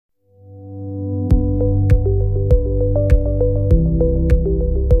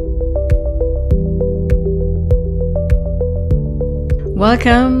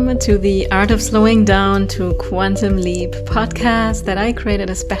Welcome to the Art of Slowing Down to Quantum Leap podcast that I created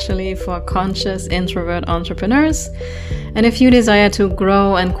especially for conscious introvert entrepreneurs. And if you desire to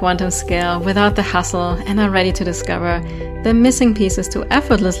grow and quantum scale without the hustle and are ready to discover the missing pieces to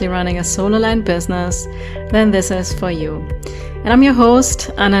effortlessly running a soul-aligned business, then this is for you. And I'm your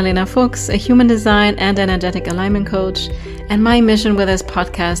host, Analena, a human design and energetic alignment coach. And my mission with this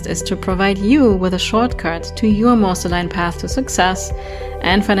podcast is to provide you with a shortcut to your most aligned path to success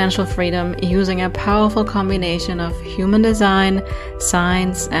and financial freedom using a powerful combination of human design,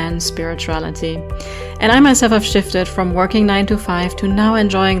 science, and spirituality. And I myself have shifted from working 9 to 5 to now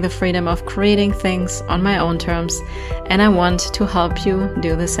enjoying the freedom of creating things on my own terms. And I want to help you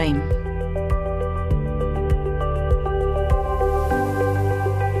do the same.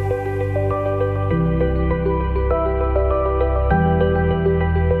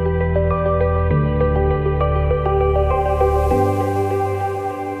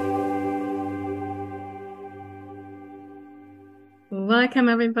 Welcome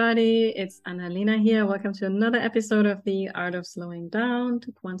everybody, it's Analena here. Welcome to another episode of the Art of Slowing Down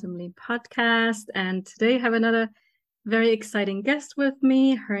to Quantum Leap podcast. And today I have another very exciting guest with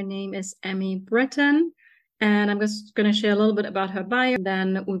me. Her name is Emmie Britton. And I'm just going to share a little bit about her bio.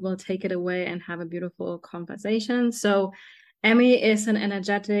 Then we will take it away and have a beautiful conversation. So Emmie is an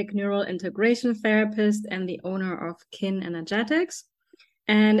energetic neural integration therapist and the owner of Kin Energetics.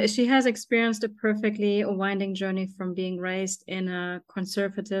 And she has experienced a perfectly winding journey from being raised in a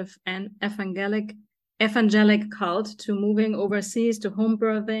conservative and evangelic cult to moving overseas to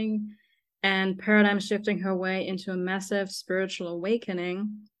homebirthing and paradigm shifting her way into a massive spiritual awakening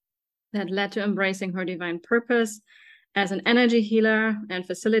that led to embracing her divine purpose as an energy healer and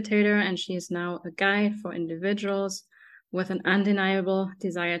facilitator. And she is now a guide for individuals with an undeniable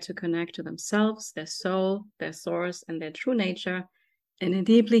desire to connect to themselves, their soul, their source, and their true nature in a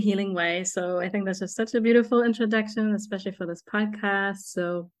deeply healing way. So I think this is such a beautiful introduction, especially for this podcast.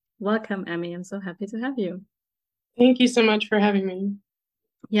 So welcome, Emmie. I'm so happy to have you. Thank you so much for having me.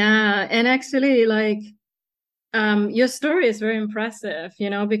 Yeah, and actually, your story is very impressive,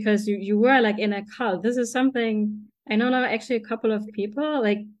 because you were like in a cult. This is something I know now actually a couple of people.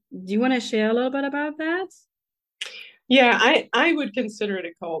 Like, do you want to share a little bit about that? Yeah, I would consider it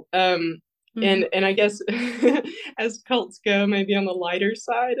a cult. And I guess as cults go, maybe on the lighter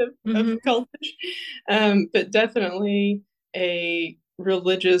side of cultish, but definitely a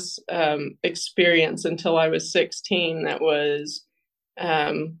religious experience until I was 16. That was,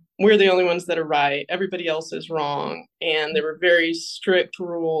 we're the only ones that are right. Everybody else is wrong. And there were very strict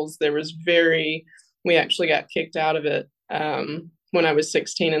rules. We actually got kicked out of it when I was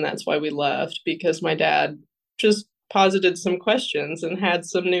 16. And that's why we left, because my dad just posited some questions and had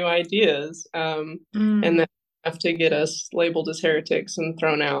some new ideas, and then enough to get us labeled as heretics and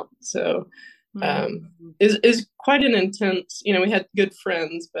thrown out. So is quite an intense, we had good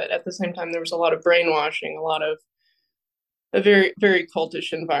friends, but at the same time there was a lot of brainwashing, a very, very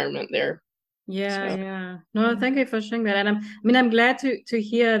cultish environment there. Yeah. No, thank you for sharing that. And I'm glad to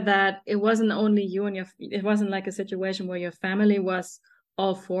hear that it wasn't only you and it wasn't like a situation where your family was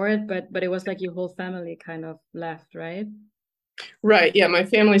all for it, but it was like your whole family kind of left, right? Right. Yeah, my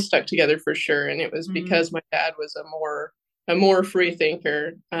family stuck together for sure, and it was because my dad was a more free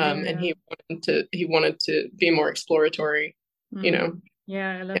thinker, and he wanted to be more exploratory.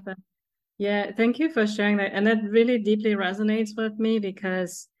 Yeah, I love that. Yeah, thank you for sharing that, and that really deeply resonates with me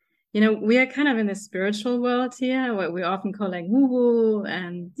because we are kind of in the spiritual world here, what we often call like woo-woo,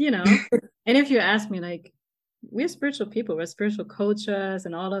 and and if you ask me, like, we're spiritual people, we're spiritual coaches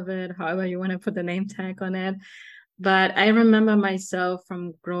and all of it, however you want to put the name tag on it. But I remember myself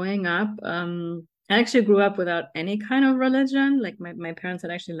from growing up, I actually grew up without any kind of religion. Like my parents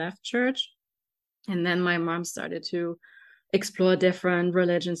had actually left church. And then my mom started to explore different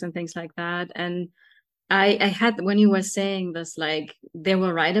religions and things like that. And I had, when you were saying this, like they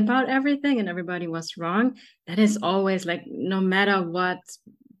were right about everything and everybody was wrong, that is always like, no matter what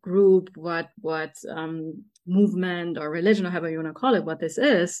group, what movement or religion or however you want to call it, what this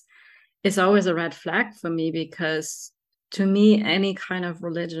is, it's always a red flag for me, because to me any kind of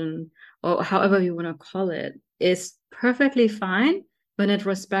religion or however you want to call it is perfectly fine when it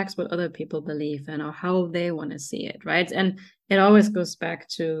respects what other people believe in or how they want to see it, right? And it always goes back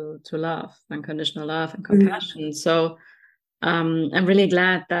to love, unconditional love and compassion. So I'm really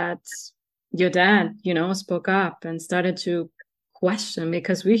glad that your dad spoke up and started to question,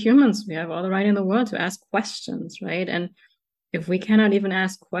 because we humans, we have all the right in the world to ask questions, right? And if we cannot even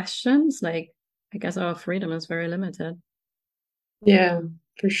ask questions, like, I guess our freedom is very limited. Yeah,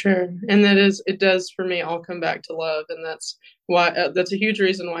 For sure. And it does for me all come back to love. And that's a huge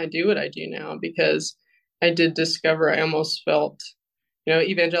reason why I do what I do now, because I did discover I almost felt,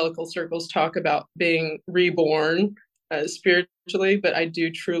 evangelical circles talk about being reborn spiritually, but I do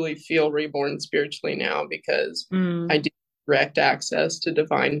truly feel reborn spiritually now because I do direct access to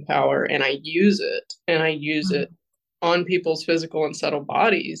divine power and I use it on people's physical and subtle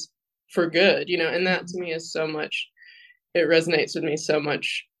bodies for good, and that to me is so much, it resonates with me so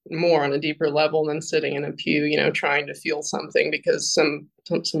much more on a deeper level than sitting in a pew, trying to feel something because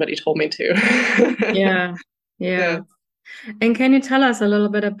somebody told me to. Yeah. Yeah. And can you tell us a little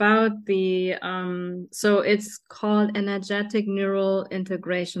bit about so it's called energetic neural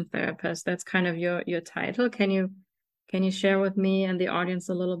integration therapist. That's kind of your title. Can you share with me and the audience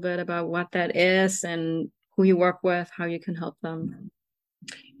a little bit about what that is and who you work with, how you can help them?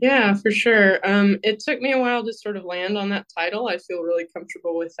 Yeah, for sure. It took me a while to sort of land on that title. I feel really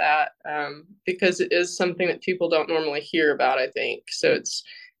comfortable with that because it is something that people don't normally hear about, I think. So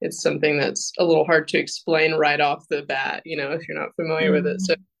it's something that's a little hard to explain right off the bat, if you're not familiar with it.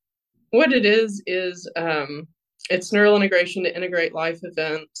 So what it is it's neural integration to integrate life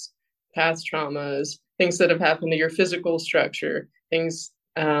events, past traumas, things that have happened to your physical structure, things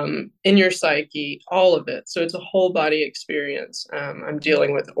in your psyche, all of it. So it's a whole body experience. I'm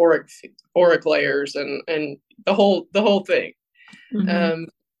dealing with auric layers and the whole thing.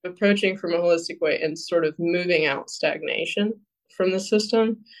 Approaching from a holistic way and sort of moving out stagnation from the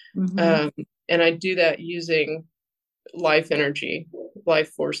system. And I do that using life energy, life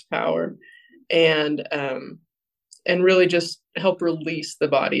force power, and really just help release the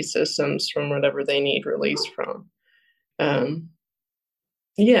body systems from whatever they need release from.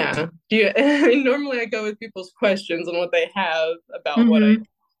 Yeah. I mean, normally I go with people's questions and what they have about what I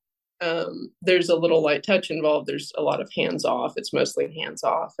there's a little light touch involved. There's a lot of hands off. It's mostly hands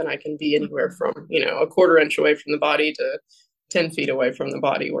off, and I can be anywhere from, a quarter inch away from the body to 10 feet away from the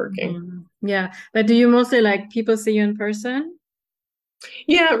body working. Yeah. But do you mostly like people see you in person?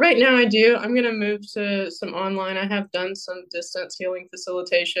 Yeah, right now I do. I'm going to move to some online. I have done some distance healing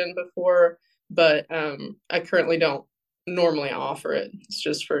facilitation before, but I currently don't normally offer it. It's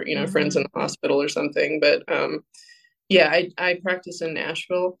just for, friends in the hospital or something. But yeah, I practice in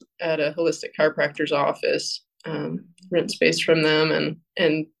Nashville at a holistic chiropractor's office, rent space from them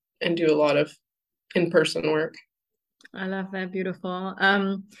and do a lot of in-person work. I love that. Beautiful.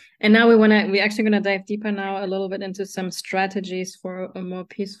 And now we're actually gonna dive deeper now a little bit into some strategies for a more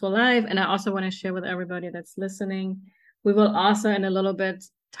peaceful life. And I also want to share with everybody that's listening. We will also in a little bit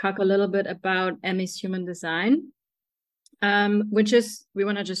talk a little bit about Emmie's human design. Which is we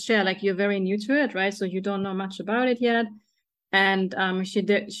want to just share, like you're very new to it, right? So you don't know much about it yet. And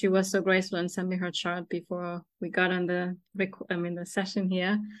she was so graceful and sent me her chart before we got on the session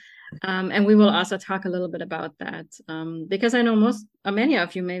here. And we will also talk a little bit about that because I know many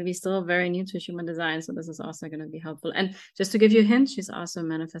of you may be still very new to human design. So this is also going to be helpful. And just to give you a hint, she's also a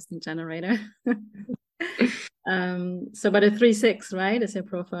manifesting generator. But a 3-6, right? Is your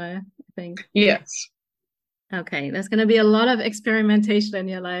profile, I think. Yes. Okay, there's going to be a lot of experimentation in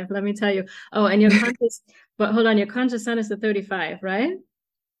your life, let me tell you. Oh, and your conscious, but hold on, your conscious sun is the 35, right?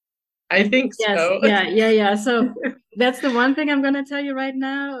 I think so. Yes, yeah. So that's the one thing I'm going to tell you right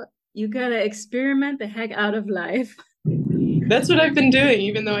now. You got to experiment the heck out of life. That's what I've been doing,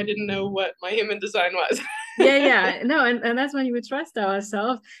 even though I didn't know what my human design was. Yeah. No, and that's when you would trust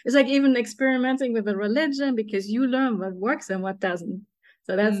ourselves. It's like even experimenting with a religion because you learn what works and what doesn't.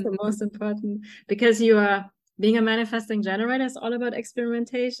 So that's the most important because you are being a manifesting generator is all about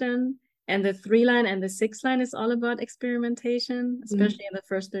experimentation. And the 3 line and the 6 line is all about experimentation, especially in the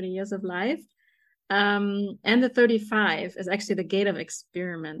first 30 years of life. And the 35 is actually the gate of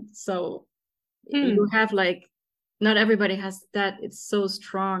experiment. So you have not everybody has that. It's so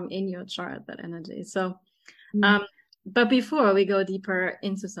strong in your chart, that energy. So, but before we go deeper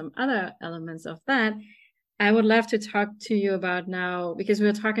into some other elements of that, I would love to talk to you about now, because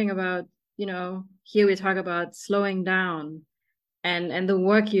we're talking about, here we talk about slowing down and the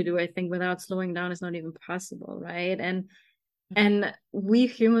work you do. I think without slowing down is not even possible, right? And we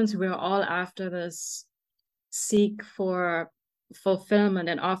humans, we're all after this seek for fulfillment,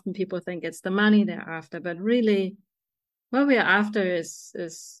 and often people think it's the money they're after, but really what we're after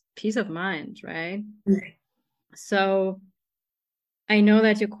is peace of mind, right? So I know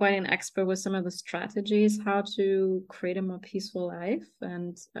that you're quite an expert with some of the strategies how to create a more peaceful life,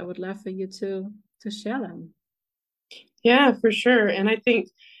 and I would love for you to share them. Yeah, for sure. And I think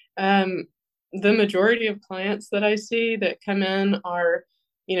the majority of clients that I see that come in are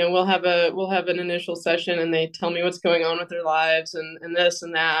we'll have an initial session and they tell me what's going on with their lives and this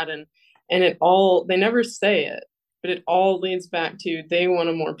and that, and it all, they never say it, but it all leads back to they want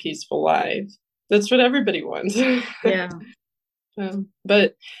a more peaceful life. That's what everybody wants. Yeah.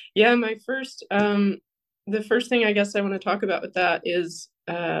 But yeah, the first thing I guess I want to talk about with that is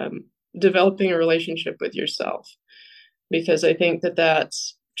developing a relationship with yourself, because I think that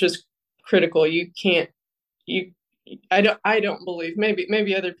that's just critical. You can't, you, I don't believe,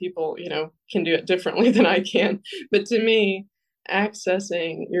 maybe other people, can do it differently than I can. But to me,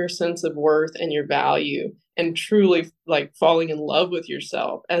 accessing your sense of worth and your value and truly like falling in love with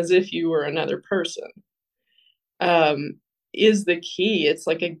yourself as if you were another person, um, is the key. It's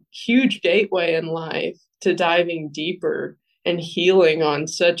like a huge gateway in life to diving deeper and healing on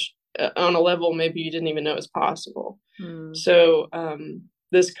on a level maybe you didn't even know is possible. So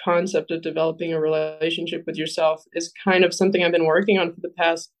this concept of developing a relationship with yourself is kind of something I've been working on for the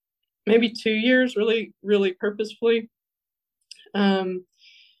past maybe 2 years, really, really purposefully.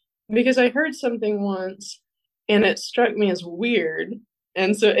 Because I heard something once and it struck me as weird.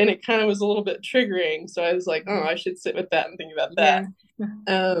 And it kind of was a little bit triggering. So I was like, oh, I should sit with that and think about that.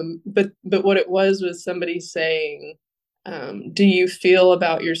 But what it was somebody saying, do you feel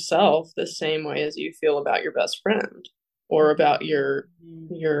about yourself the same way as you feel about your best friend or about your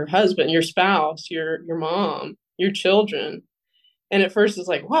husband, your spouse, your mom, your children? And at first it's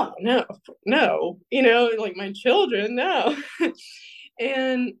like, wow, no, like my children, no.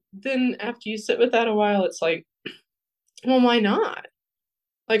 And then after you sit with that a while, it's like, well, why not?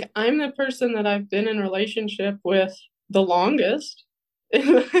 Like, I'm the person that I've been in relationship with the longest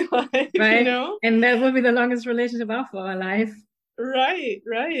in my life, right. And that will be the longest relationship of our life. Right.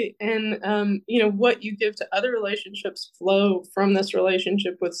 And what you give to other relationships flow from this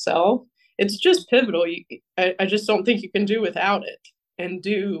relationship with self. It's just pivotal. I just don't think you can do without it and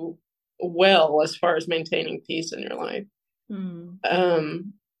do well as far as maintaining peace in your life.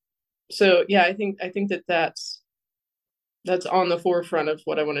 So yeah, I think that's on the forefront of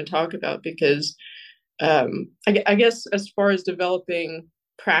what I want to talk about, because I guess as far as developing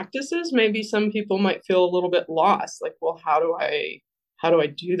practices, maybe some people might feel a little bit lost, like, well, how do I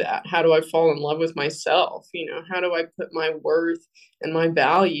do that? How do I fall in love with myself? How do I put my worth and my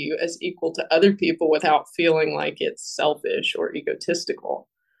value as equal to other people without feeling like it's selfish or egotistical?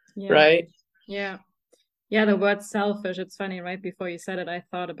 Right? Yeah, the word selfish, it's funny, right before you said it, I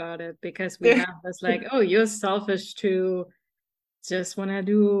thought about it, because we have this like, oh, you're selfish to just want to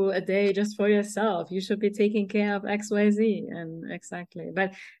do a day just for yourself. You should be taking care of XYZ. And exactly.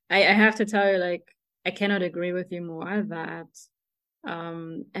 But I have to tell you, like, I cannot agree with you more that,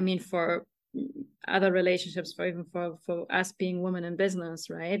 I mean, for other relationships, even for us being women in business,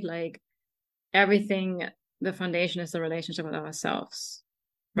 right? Like everything, the foundation is the relationship with ourselves,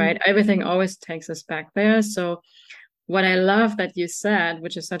 right? Everything always takes us back there. So what I love that you said,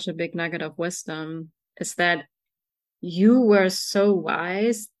 which is such a big nugget of wisdom, is that you were so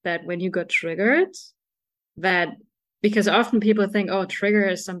wise that when you got triggered, that, because often people think, oh, trigger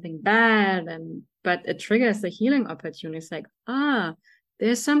is something bad, but a trigger is the healing opportunity. It's like,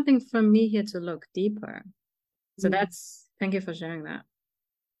 there's something for me here to look deeper. So thank you for sharing that.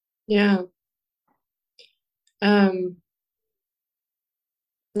 Yeah.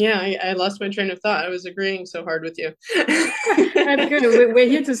 Yeah, I lost my train of thought. I was agreeing so hard with you. That's good. We're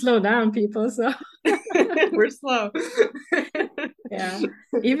here to slow down, people. So we're slow. Yeah.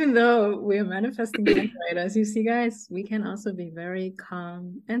 Even though we're manifesting generators, you see, guys, we can also be very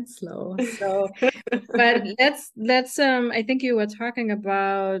calm and slow. So, but let's I think you were talking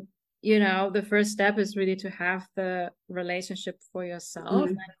about, the first step is really to have the relationship for yourself.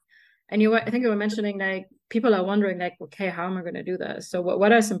 And I think you were mentioning, like, people are wondering, like, okay, how am I going to do this? So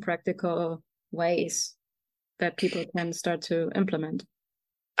what are some practical ways that people can start to implement?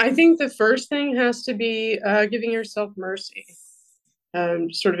 I think the first thing has to be giving yourself mercy,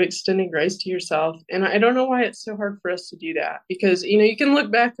 sort of extending grace to yourself. And I don't know why it's so hard for us to do that, because, you can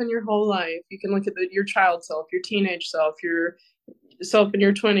look back on your whole life. You can look at your child self, your teenage self, your self in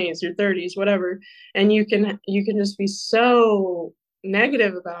your 20s, your 30s, whatever. And you can just be so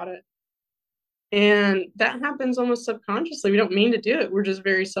negative about it. And that happens almost subconsciously. We don't mean to do it. We're just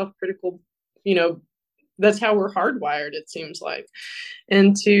very self-critical. That's how we're hardwired, it seems like.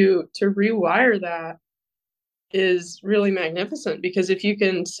 And to rewire that is really magnificent, because if you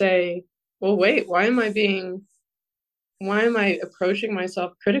can say, well, wait, why am I approaching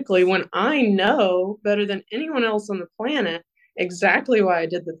myself critically when I know better than anyone else on the planet exactly why I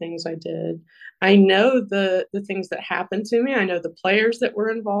did the things I did? I know the things that happened to me. I know the players that were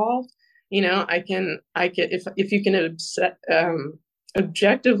involved. I can if you can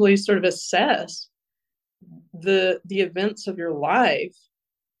objectively sort of assess the events of your life,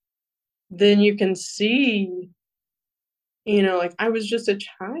 then you can see, like, I was just a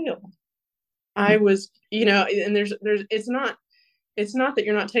child. I was, and there's it's not that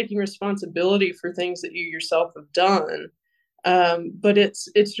you're not taking responsibility for things that you yourself have done. But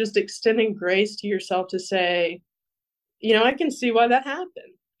it's just extending grace to yourself to say, I can see why that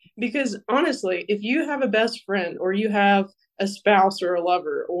happened. Because honestly, if you have a best friend, or you have a spouse or a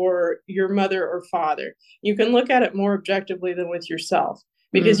lover, or your mother or father, you can look at it more objectively than with yourself,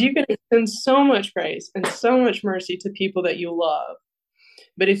 because you can extend so much grace and so much mercy to people that you love.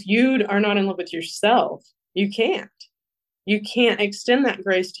 But if you are not in love with yourself, you can't. You can't extend that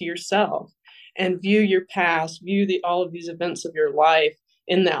grace to yourself and view your past, view all of these events of your life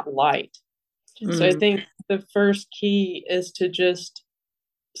in that light. So I think the first key is to just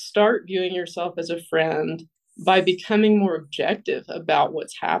start viewing yourself as a friend by becoming more objective about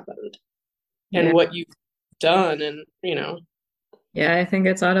what's happened and what you've done. And, Yeah, I think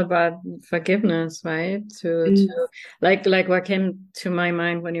it's all about forgiveness, right? To like what came to my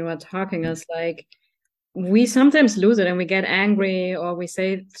mind when you were talking is like, we sometimes lose it and we get angry, or we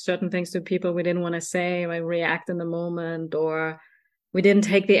say certain things to people we didn't want to say, or we react in the moment, or we didn't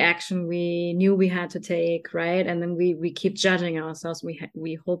take the action we knew we had to take, right? And then we keep judging ourselves.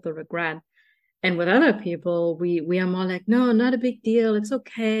 We hold the regret. And with other people, we are more like, no, not a big deal. It's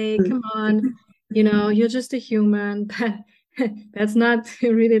okay. Come on. You're just a human. But that's not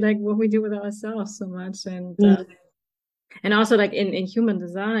really like what we do with ourselves so much. And also like in human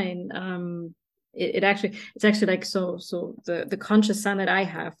design, it's actually like, so the conscious sun that I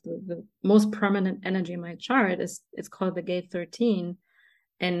have, the most prominent energy in my chart it's called the gate 13.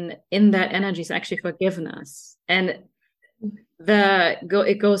 And in that energy is actually forgiveness. And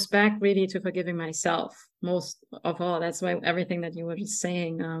it goes back really to forgiving myself most of all. That's why everything that you were just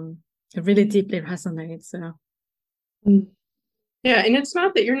saying, it really deeply resonates. So yeah, and it's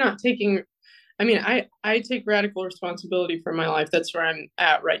not that you're not taking. I mean, I take radical responsibility for my life. That's where I'm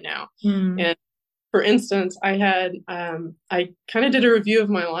at right now. And for instance, I kind of did a review of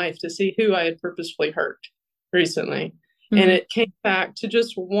my life to see who I had purposefully hurt recently. And it came back to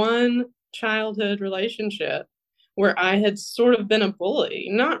just one childhood relationship where I had sort of been a bully,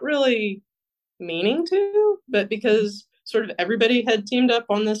 not really meaning to, but because sort of everybody had teamed up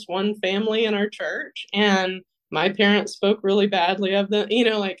on this one family in our church, and my parents spoke really badly of them.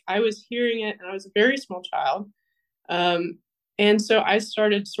 Like, I was hearing it, and I was a very small child. And so I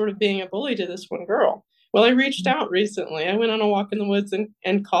started sort of being a bully to this one girl. Well, I reached out recently. I went on a walk in the woods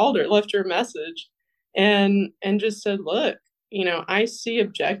and called her, left her a message, and just said, look, I see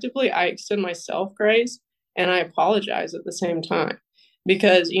objectively, I extend myself grace, and I apologize at the same time,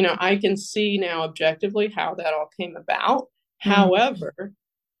 because, I can see now objectively how that all came about. However,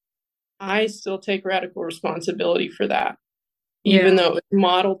 I still take radical responsibility for that, even though it was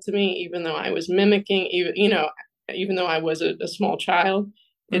modeled to me, even though I was mimicking, even though I was a small child,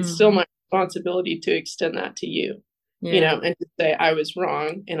 it's still my responsibility to extend that to you, and to say I was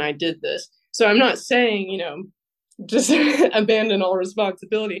wrong and I did this. So I'm not saying, just abandon all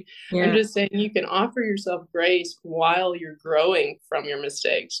responsibility. I'm just saying you can offer yourself grace while you're growing from your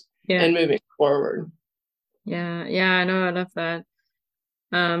mistakes and moving forward. Yeah, I know, I love that.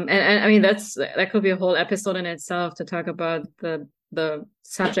 And I mean, that could be a whole episode in itself to talk about the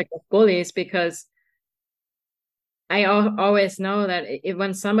subject of bullies, because I always know that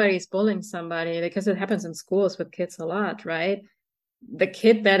when somebody's bullying somebody, because it happens in schools with kids a lot, right? The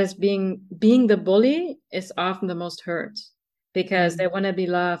kid that is being the bully is often the most hurt, because they want to be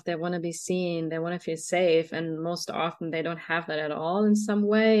loved, they want to be seen, they want to feel safe, and most often they don't have that at all in some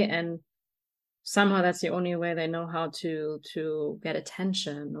way, and somehow that's the only way they know how to get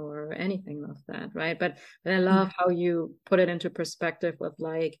attention or anything like that, right? But I love how you put it into perspective with,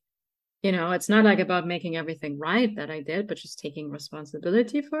 like, it's not like about making everything right that I did, but just taking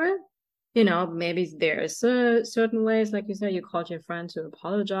responsibility for it. Maybe there's certain ways, like you said, you called your friend to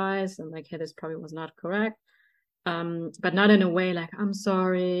apologize, and like, hey, this probably was not correct. But not in a way like, I'm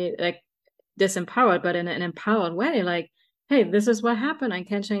sorry, like disempowered, but in an empowered way, like, hey, this is what happened. I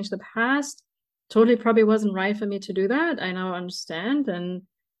can't change the past. Totally probably wasn't right for me to do that. I now understand. And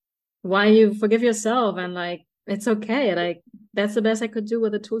why you forgive yourself, and like, it's okay. Like, that's the best I could do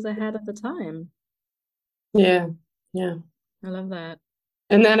with the tools I had at the time. Yeah. I love that.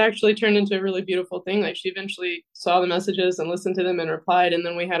 And that actually turned into a really beautiful thing. Like, she eventually saw the messages and listened to them and replied. And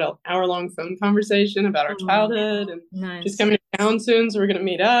then we had an hour-long phone conversation about our childhood, and she's coming to town soon, so we're going to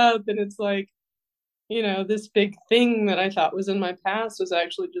meet up. And it's like, this big thing that I thought was in my past was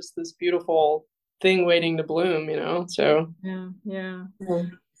actually just this beautiful thing waiting to bloom, you know? So yeah.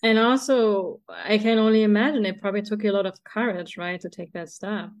 And also, I can only imagine it probably took you a lot of courage, right, to take that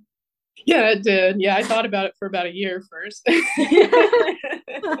step. yeah, it did. Yeah, I thought about it for about a year first.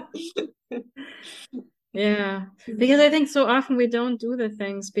 Yeah, because I think so often we don't do the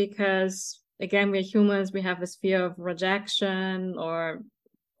things because, again, we're humans, we have this fear of rejection or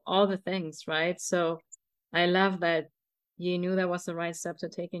all the things, right? So I love that you knew that was the right step to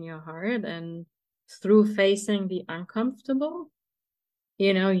take in your heart, and through facing the uncomfortable,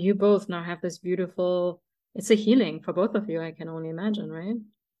 you both now have this beautiful, it's a healing for both of you, I can only imagine, right?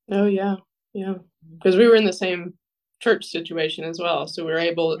 Oh yeah, yeah. Because we were in the same church situation as well, so we were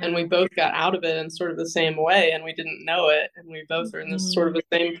able, and we both got out of it in sort of the same way, and we didn't know it, and we both are in this sort of the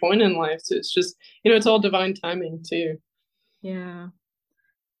same point in life. So it's just, it's all divine timing too. Yeah.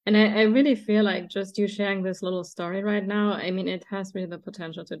 And I really feel like just you sharing this little story right now, I mean, it has really the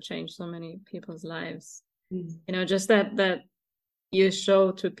potential to change so many people's lives. Just that you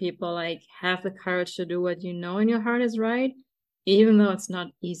show to people, like, have the courage to do what you know in your heart is right, even though it's not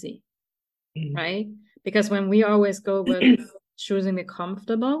easy, right? Because when we always go with choosing the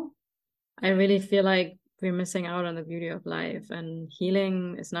comfortable, I really feel like we're missing out on the beauty of life, and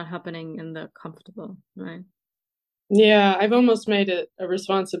healing is not happening in the comfortable, right? Yeah, I've almost made it a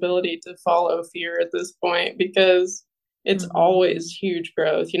responsibility to follow fear at this point because it's always huge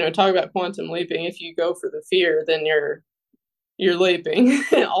growth. Talk about quantum leaping. If you go for the fear, then you're leaping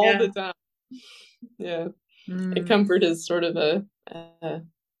all the time. Yeah. Comfort is sort of a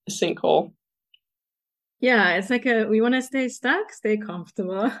sinkhole. Yeah, it's like we want to stay stuck, stay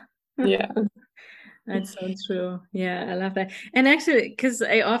comfortable. Yeah. That's so true. Yeah, I love that. And actually, because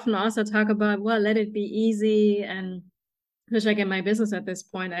I often also talk about, well, let it be easy. And which, like in my business at this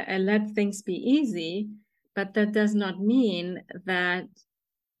point, I let things be easy, but that does not mean that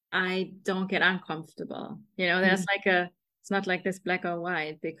I don't get uncomfortable. There's it's not like this black or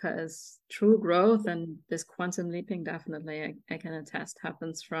white, because true growth and this quantum leaping, definitely, I can attest,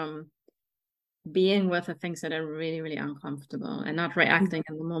 happens from being with the things that are really, really uncomfortable and not reacting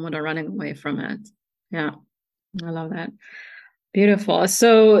in the moment or running away from it. Yeah, I love that. Beautiful.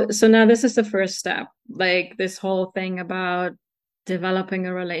 So now this is the first step, like this whole thing about developing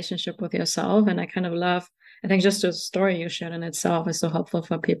a relationship with yourself. And I kind of love, I think just the story you shared in itself is so helpful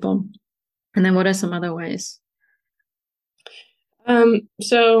for people. And then what are some other ways?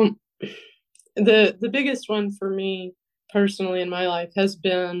 So the biggest one for me personally in my life has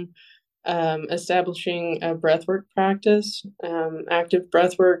been establishing a breathwork practice, active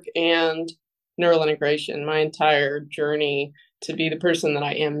breathwork and neural integration. My entire journey to be the person that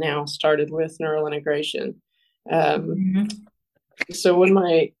I am now started with neural integration. So when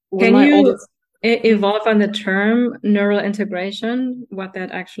my oldest evolve on the term neural integration, what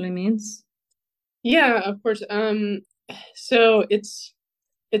that actually means? Yeah, of course. So it's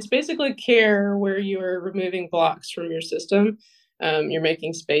basically care where you're removing blocks from your system. You're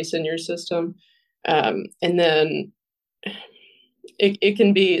making space in your system. And then it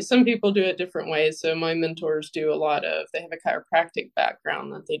can be, some people do it different ways. So my mentors do they have a chiropractic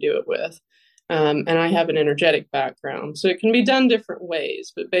background that they do it with. And I have an energetic background. So it can be done different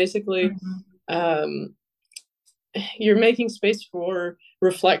ways, but basically, you're making space for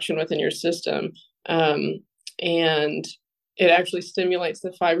reflection within your system. And it actually stimulates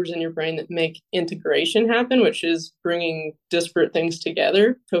the fibers in your brain that make integration happen, which is bringing disparate things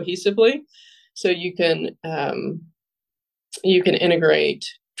together cohesively. So you can integrate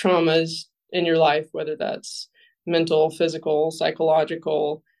traumas in your life, whether that's mental, physical,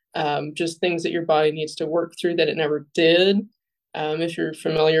 psychological, just things that your body needs to work through that it never did. If you're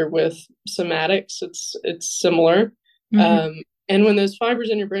familiar with somatics, it's similar. And when those fibers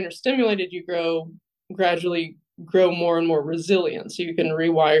in your brain are stimulated, you gradually grow more and more resilient. So you can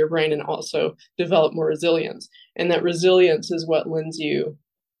rewire your brain and also develop more resilience. And that resilience is what lends you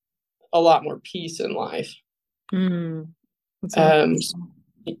a lot more peace in life.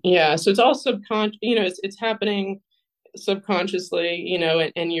 Yeah, so it's all subconscious, it's happening subconsciously,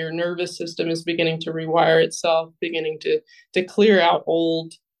 and your nervous system is beginning to rewire itself, beginning to clear out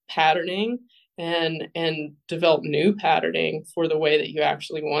old patterning and develop new patterning for the way that you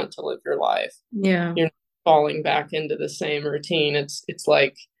actually want to live your life. Yeah. You're not falling back into the same routine. It's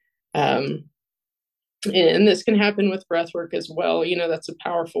like, and this can happen with breath work as well. That's a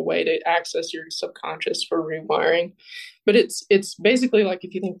powerful way to access your subconscious for rewiring. But it's basically like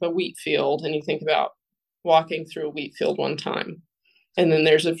if you think of a wheat field and you think about walking through a wheat field one time, and then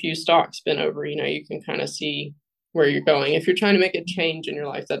there's a few stalks bent over, you can kind of see where you're going. If you're trying to make a change in your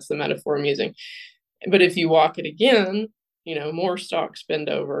life, that's the metaphor I'm using. But if you walk it again, more stalks bend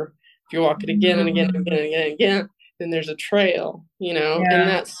over. If you walk it again and again and again and again and again, then there's a trail, and Yeah.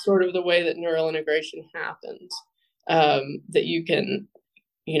 that's sort of the way that neural integration happens, that you can,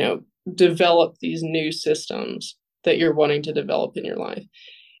 develop these new systems that you're wanting to develop in your life.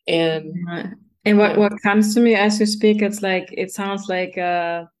 And And what comes to me as you speak, it sounds like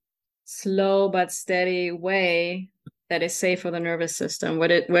a slow but steady way that is safe for the nervous system,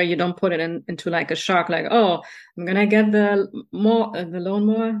 where you don't put it into like a shock, like, oh, I'm gonna get the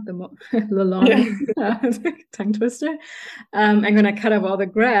lawnmower, the lawn tongue twister. I'm gonna cut up all the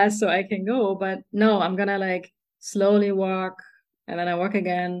grass so I can go, but no, I'm gonna like slowly walk, and then I walk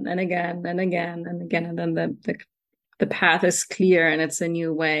again and again and again and again, and then the path is clear, and it's a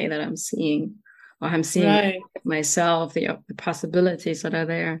new way that I'm seeing myself, the possibilities that are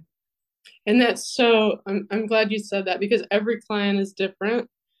there. And that's so, I'm glad you said that, because every client is different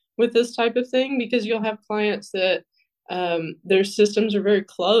with this type of thing, because you'll have clients that their systems are very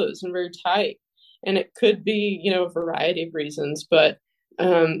closed and very tight. And it could be, a variety of reasons. But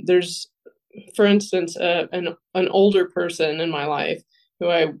there's, for instance, an older person in my life who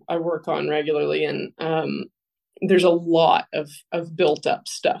I work on regularly. And there's a lot of built up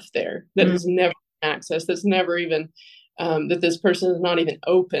stuff there that is never accessed, that's never even, that this person is not even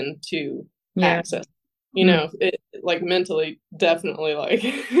open to access. Like mentally, definitely, like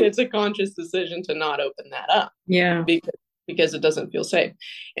it's a conscious decision to not open that up. Yeah. Because it doesn't feel safe.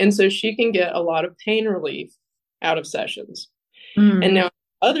 And so she can get a lot of pain relief out of sessions. And now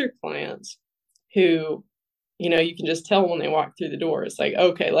other clients who, you can just tell when they walk through the door, it's like,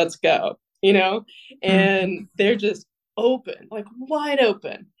 okay, let's go, and they're just open, like wide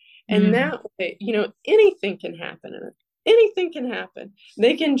open. And that way, anything can happen in it. Anything can happen.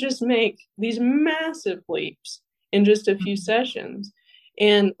 They can just make these massive leaps in just a few sessions.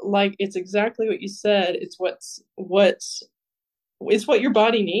 And like, it's exactly what you said. It's what your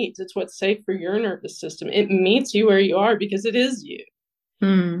body needs. It's what's safe for your nervous system. It meets you where you are because it is you.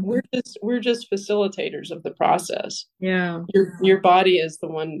 We're just facilitators of the process. Yeah. Your body is the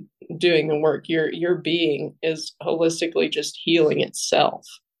one doing the work. Your being is holistically just healing itself.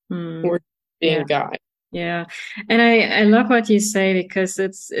 We're being guided. Yeah. And I love what you say, because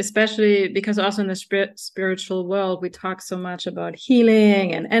it's especially because also in the spiritual world, we talk so much about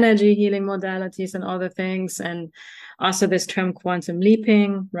healing and energy healing modalities and other things. And also this term quantum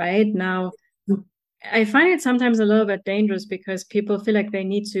leaping, right? Now, I find it sometimes a little bit dangerous because people feel like they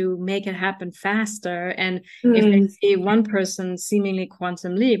need to make it happen faster. And if they see one person seemingly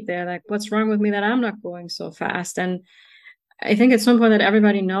quantum leap, they're like, what's wrong with me that I'm not going so fast? And I think it's so important that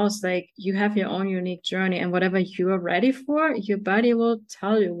everybody knows, like, you have your own unique journey, and whatever you are ready for, your body will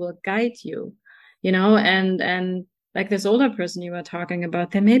tell you, will guide you, and like this older person you were talking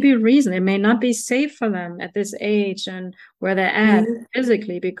about, there may be a reason. It may not be safe for them at this age and where they're at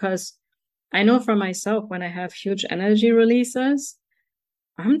physically, because I know for myself, when I have huge energy releases,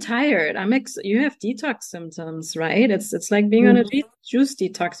 I'm tired. You have detox symptoms, right? It's like being on a juice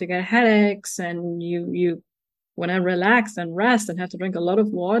detox. You get headaches, and you when I relax and rest and have to drink a lot of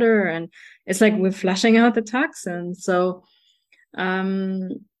water, and it's like we're flushing out the toxins. So,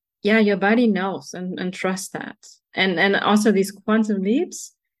 your body knows, and trust that. And also these quantum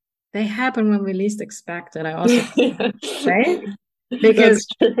leaps, they happen when we least expect it. I also right? Because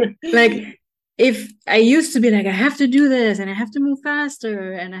like, if I used to be like, I have to do this and I have to move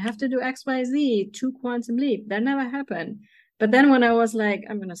faster and I have to do XYZ, 2 quantum leap, that never happened. But then when I was like,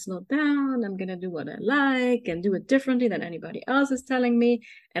 I'm going to slow down, I'm going to do what I like and do it differently than anybody else is telling me,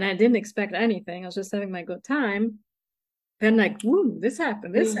 and I didn't expect anything, I was just having my good time, then like, woo, this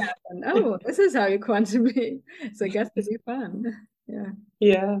happened. Oh, this is how you quantum leap. So it gets to be fun.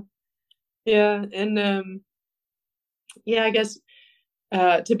 Yeah. And I guess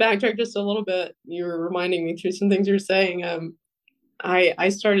to backtrack just a little bit, you were reminding me through some things you were saying. I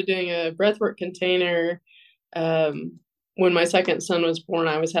started doing a breathwork container when my second son was born.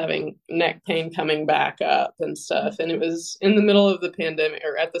 I was having neck pain coming back up and stuff, and it was in the middle of the pandemic,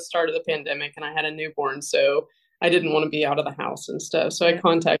 or at the start of the pandemic, and I had a newborn, so I didn't want to be out of the house and stuff. So I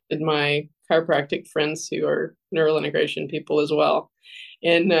contacted my chiropractic friends who are neural integration people as well,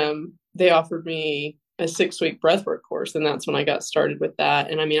 and they offered me a 6-week breathwork course, and that's when I got started with that.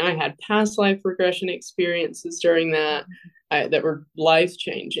 And I mean, I had past life regression experiences during that that were life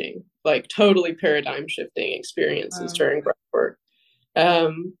changing, like totally paradigm shifting experiences during breathwork,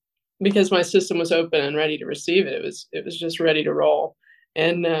 because my system was open and ready to receive it. It was just ready to roll,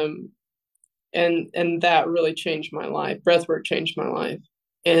 and that really changed my life. Breathwork changed my life,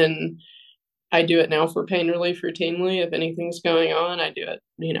 and I do it now for pain relief routinely. If anything's going on, I do it,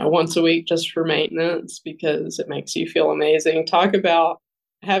 once a week just for maintenance, because it makes you feel amazing. Talk about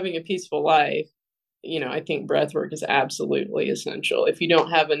having a peaceful life, I think breath work is absolutely essential. If you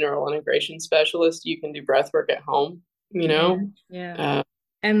don't have a neural integration specialist, you can do breath work at home, Yeah, yeah. uh,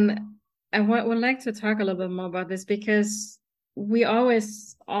 And I would like to talk a little bit more about this because we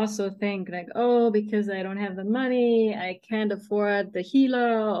always also think like, oh, because I don't have the money, I can't afford the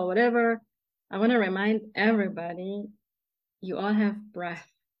healer or whatever. I want to remind everybody, you all have breath.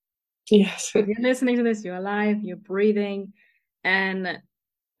 yes. If you're listening to this, you're alive, you're breathing. And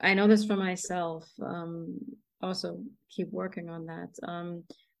I know this for myself. Also keep working on that.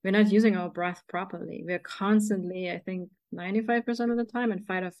 We're not using our breath properly. We're constantly, I think, 95% of the time in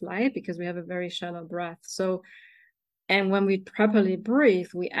fight or flight because we have a very shallow breath. So, and when we properly breathe,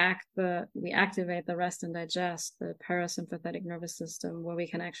 we activate the rest and digest, the parasympathetic nervous system, where we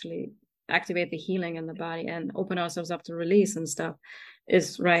can actually activate the healing in the body and open ourselves up to release and stuff.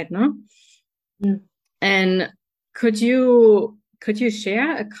 Is right, no? Yeah. And could you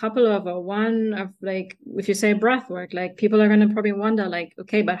share a couple of or one of, like, if you say breath work, like people are going to probably wonder like,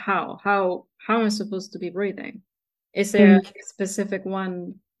 okay, but how am I supposed to be breathing? Is there a specific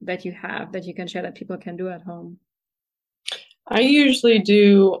one that you have that you can share that people can do at home? I usually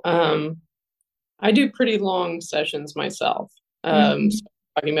do I do pretty long sessions myself. So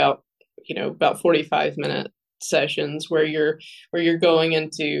talking about, about 45-minute sessions where you're going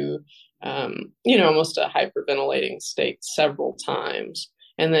into almost a hyperventilating state several times,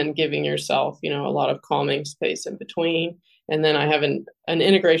 and then giving yourself, a lot of calming space in between. And then I have an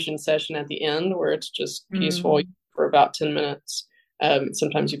integration session at the end where it's just peaceful for about 10 minutes.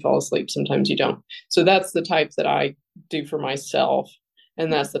 Sometimes you fall asleep, sometimes you don't. So that's the type that I do for myself.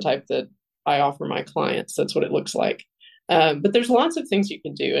 And that's the type that I offer my clients. That's what it looks like. But there's lots of things you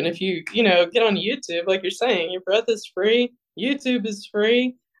can do. And if you, get on YouTube, like you're saying, your breath is free. YouTube is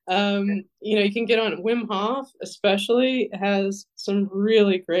free. You can get on Wim Hof, especially has some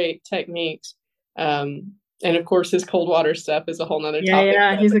really great techniques. And of course, his cold water stuff is a whole nother topic.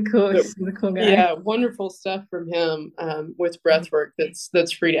 Yeah, he's a cool guy. Yeah, wonderful stuff from him with breath work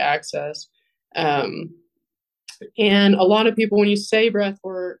that's free to access. And a lot of people, when you say breath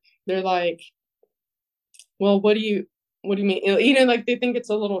work, they're like, well, what do you mean? Like they think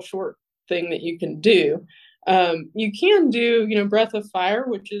it's a little short thing that you can do. You can do, breath of fire,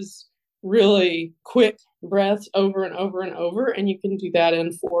 which is really quick breaths over and over and over. And you can do that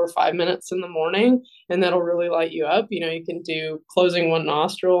in 4 or 5 minutes in the morning, and that'll really light you up. You can do closing one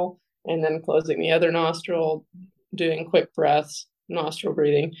nostril and then closing the other nostril, doing quick breaths, nostril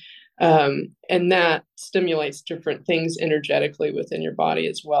breathing. And that stimulates different things energetically within your body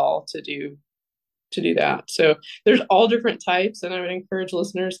as well to do that. So there's all different types, and I would encourage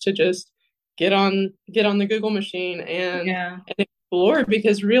listeners to just get on the Google machine and explore,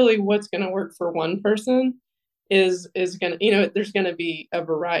 because really what's going to work for one person is going to, there's going to be a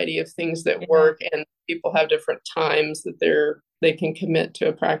variety of things that work, and people have different times that they can commit to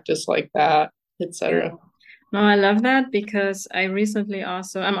a practice like that, etc. No, I love that because I recently I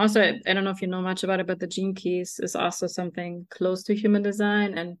don't know if you know much about it, but the Gene Keys is also something close to human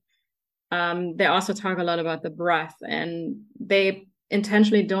design. And they also talk a lot about the breath, and they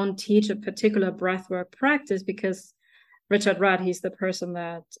intentionally don't teach a particular breathwork practice because Richard Rudd, he's the person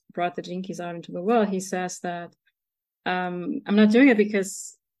that brought the Gene Keys out into the world. He says that I'm not doing it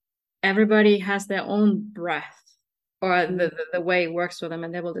because everybody has their own breath or the way it works for them,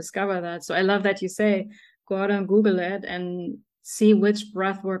 and they will discover that. So I love that you say, go out and Google it and see which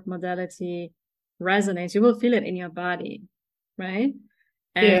breathwork modality resonates. You will feel it in your body, right?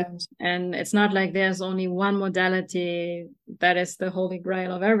 And it's not like there's only one modality that is the holy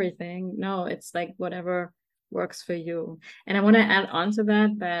grail of everything. No, it's like whatever works for you. And I want to add on to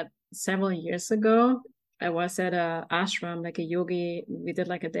that several years ago, I was at a ashram, like a yogi. We did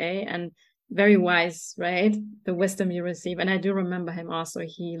like a day, and very wise, right? The wisdom you receive. And I do remember him also.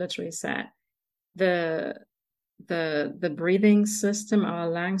 He literally said, the breathing system, our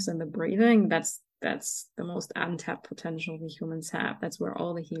lungs and the breathing, that's the most untapped potential we humans have. That's where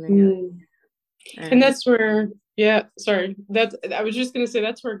all the healing is. And that's where, I was just going to say,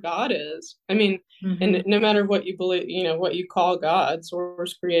 that's where God is. I mean, and no matter what you believe, what you call God,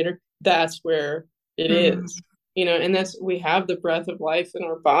 source, creator, that's where it is, and we have the breath of life in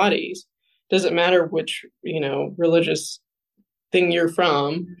our bodies. Doesn't matter which, religious thing you're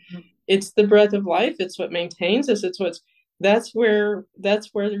from. It's the breath of life. It's what maintains us. That's where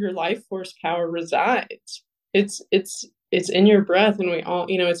your life force power resides. It's in your breath, and we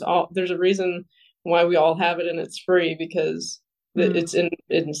all, there's a reason why we all have it, and it's free because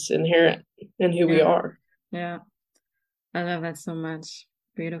it's inherent in who we are. Yeah. I love that so much.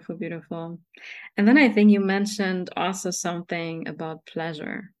 Beautiful, beautiful. And then I think you mentioned also something about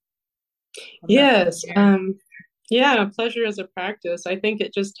pleasure. I'm not Yes. sure. Yeah, pleasure as a practice. I think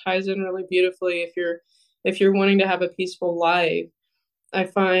it just ties in really beautifully if you're wanting to have a peaceful life. I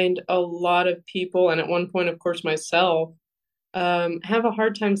find a lot of people, and at one point, of course, myself, have a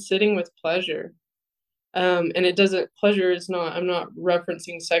hard time sitting with pleasure. And it doesn't, pleasure is not, I'm not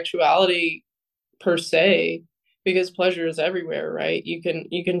referencing sexuality per se, because pleasure is everywhere, right? You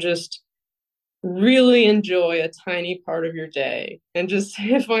can just really enjoy a tiny part of your day and just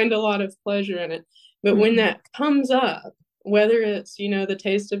find a lot of pleasure in it. But when Mhm. that comes up, whether it's, the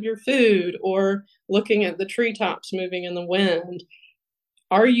taste of your food or looking at the treetops moving in the wind,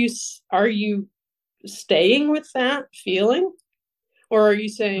 are you are you staying with that feeling, or are you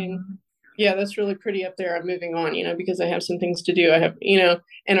saying, Mhm. yeah, that's really pretty up there, I'm moving on, because I have some things to do, I have,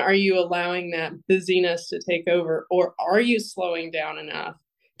 and are you allowing that busyness to take over, or are you slowing down enough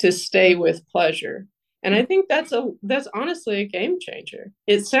to stay with pleasure? And I think that's honestly a game changer.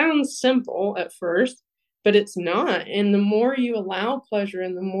 It sounds simple at first, but it's not. And the more you allow pleasure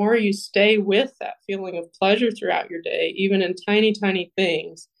and the more you stay with that feeling of pleasure throughout your day, even in tiny tiny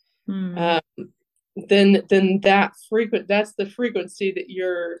things, Mm. um, then that's the frequency that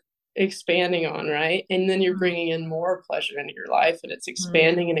you're expanding on, right? And then you're Mm. bringing in more pleasure into your life, and it's Mm.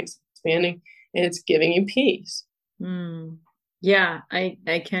 expanding and expanding, and it's giving you peace. Mm. Yeah, I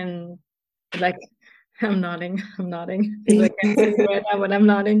can like I'm nodding. I'm nodding. People can't see me right now, but I'm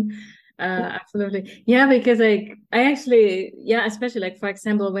nodding. Absolutely. Yeah, because like I actually, yeah, especially like for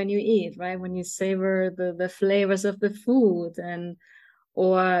example, when you eat, right? When you savor the flavors of the food and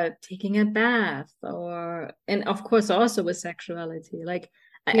or taking a bath or and of course also with sexuality. Like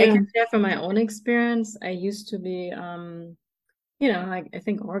I Yeah. can share from my own experience. I used to be like I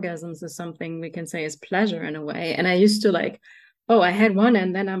think orgasms is something we can say is pleasure in a way. And I used to like, oh, I had one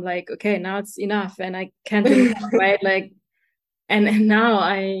and then I'm like, okay, now it's enough and I can't do more, right? Like and now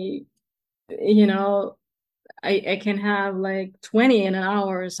you know, I can have like 20 in an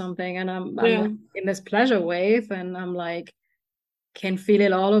hour or something and I'm like Yeah. in this pleasure wave and I'm like can feel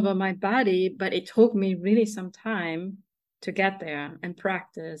it all over my body, but it took me really some time to get there and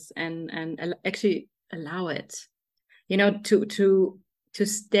practice and actually allow it to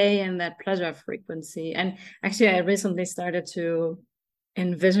stay in that pleasure frequency. And actually I recently started to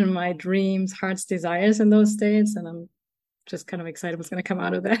envision my dreams, heart's desires in those states, and I'm just kind of excited what's going to come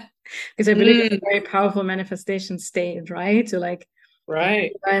out of that because I believe it's a Mm, very powerful manifestation state, right? To like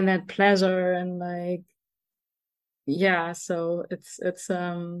right. find that pleasure and like yeah, so it's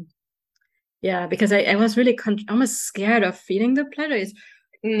yeah, because I was really almost scared of feeling the pleasure. Is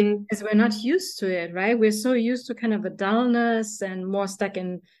Mm, because we're not used to it, right? We're so used to kind of a dullness and more stuck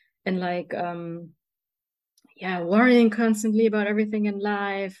in like yeah, worrying constantly about everything in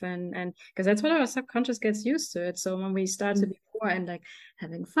life and because that's what our subconscious gets used to it. So when we start to be more and like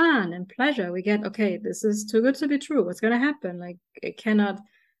having fun and pleasure, we get okay, this is too good to be true. What's gonna happen? Like it cannot,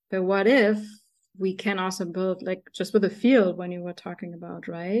 but what if we can also build like just with the field when you were talking about,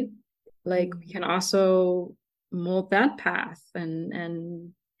 right? Like we can also mold that path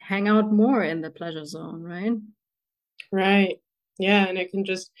and hang out more in the pleasure zone, right? right. Yeah, and it can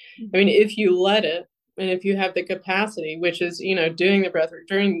just, I mean, if you let it, and if you have the capacity, which is, doing the breath work,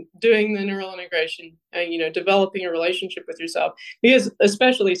 doing the neural integration, developing a relationship with yourself, because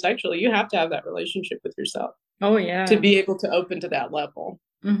especially sexually, you have to have that relationship with yourself Oh to yeah. be able to open to that level,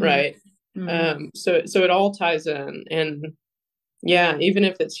 Mm-hmm. right? Mm-hmm. So it all ties in, and yeah, even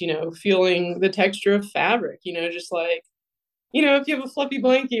if it's feeling the texture of fabric, just like if you have a fluffy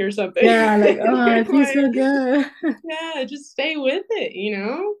blankie or something, Yeah, like oh, it feels like so good. yeah, just stay with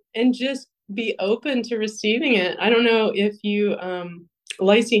it, and just be open to receiving it. I don't know if you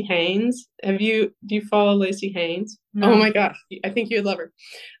Lacey Haynes, do you follow Lacey Haynes? Oh No, my gosh, I think you'd love her.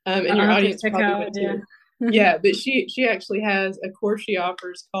 And I'll your have to audience check probably out. would Yeah. too. Yeah, but she actually has a course she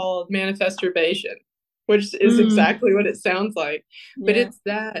offers called manifesturbation, which is Mm, exactly what it sounds like. But yeah. it's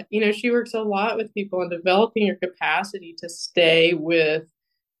that, she works a lot with people on developing your capacity to stay with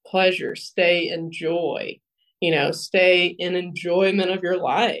pleasure, stay in joy, stay in enjoyment of your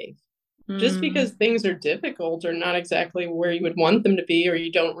life. Just because Mm, things are difficult or not exactly where you would want them to be, or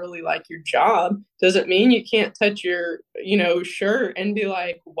you don't really like your job, doesn't mean you can't touch your, shirt and be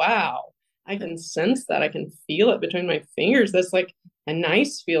like, wow, I can sense that. I can feel it between my fingers. That's like a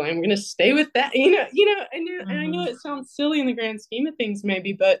nice feeling. I'm going to stay with that. And I know mm, it sounds silly in the grand scheme of things,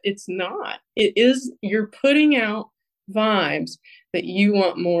 maybe, but it's not. It is, you're putting out vibes that you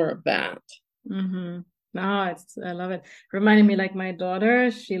want more of that. mm-hmm. No, I love it. Reminding me like my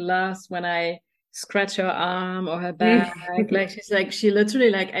daughter, she loves when I scratch her arm or her back. Like she's like, she literally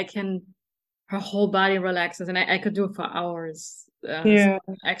like, her whole body relaxes, and I could do it for hours. So Yeah.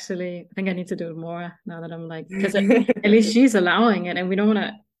 actually, I think I need to do it more now that I'm like, because at least she's allowing it, and we don't want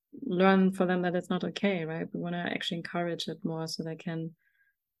to learn for them that it's not okay, right? We want to actually encourage it more so they can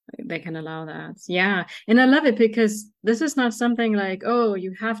allow that. Yeah. And I love it because this is not something like, oh,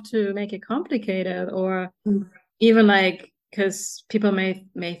 you have to make it complicated, or even like, because people may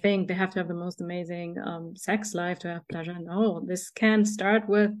think they have to have the most amazing sex life to have pleasure. No, this can start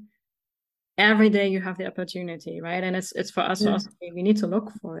with every day you have the opportunity, right? And it's for us also, we need to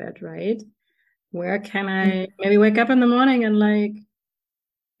look for it, right? Where can I maybe wake up in the morning and like,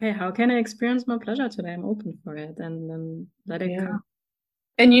 hey, how can I experience more pleasure today? I'm open for it, and then let it come.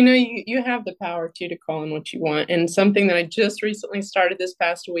 And you have the power to call in what you want. And something that I just recently started this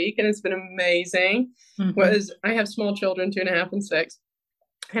past week, and it's been amazing, was I have small children, 2.5 and 6,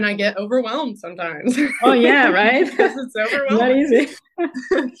 and I get overwhelmed sometimes. Oh yeah, right? Because it's overwhelming. Not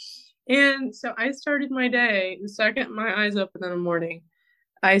easy. And so I started my day, the second my eyes open in the morning,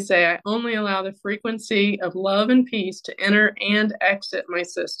 I say I only allow the frequency of love and peace to enter and exit my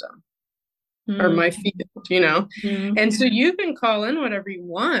system. Or my field, And so you can call in whatever you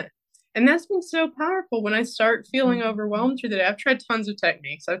want. And that's been so powerful when I start feeling overwhelmed through the day. I've tried tons of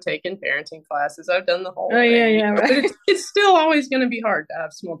techniques. I've taken parenting classes. I've done the whole thing. Yeah, right. But it's still always going to be hard to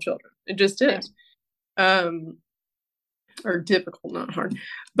have small children. It just is. Or difficult, not hard.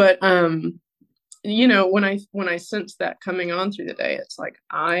 But when I sense that coming on through the day, it's like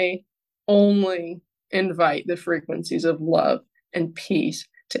I only invite the frequencies of love and peace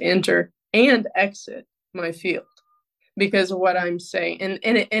to enter and exit my field, because of what I'm saying, and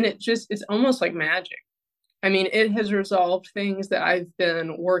it's almost like magic. I mean, it has resolved things that I've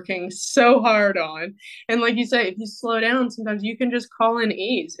been working so hard on. And like you say, if you slow down, sometimes you can just call in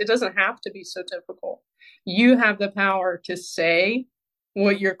ease. It doesn't have to be so difficult. You have the power to say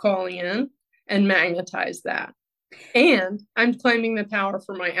what you're calling in and magnetize that. And I'm claiming the power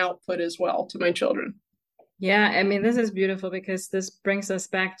for my output as well to my children. Yeah, I mean, this is beautiful because this brings us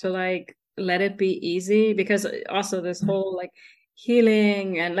back to like, let it be easy, because also this whole like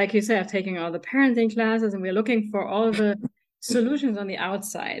healing, and like you said, I've taken all the parenting classes, and we're looking for all the solutions on the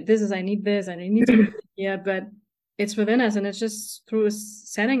outside. I need this, and I need to do it, but it's within us, and it's just through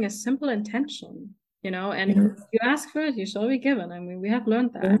setting a simple intention, and you ask for it, you shall be given. I mean, we have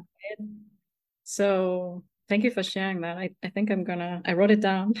learned that. Right? So thank you for sharing that. I think I wrote it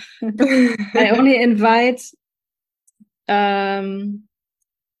down. I only invite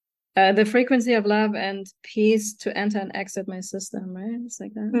the frequency of love and peace to enter and exit my system, right? It's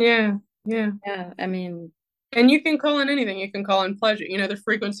like that. Yeah. I mean, and you can call in anything. You can call in pleasure, the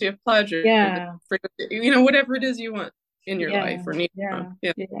frequency of pleasure. Yeah. Whatever it is you want in your life or need. Yeah,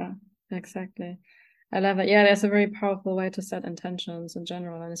 exactly. I love it. Yeah, that's a very powerful way to set intentions in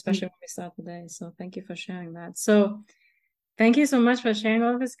general, and especially when we start the day. So thank you for sharing that. So thank you so much for sharing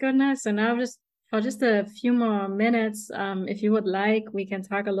all this goodness. And now for just a few more minutes, if you would like, we can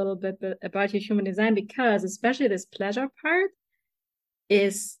talk a little bit about your human design, because especially this pleasure part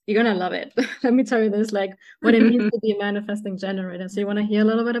you're going to love it. Let me tell you this, like what it means to be a manifesting generator. So you want to hear a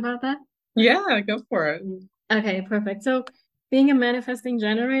little bit about that? Yeah, go for it. Okay, perfect. So being a manifesting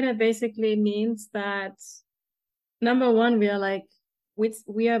generator basically means that, number one, we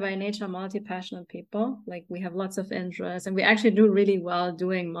are by nature multi-passionate people. Like we have lots of interests, and we actually do really well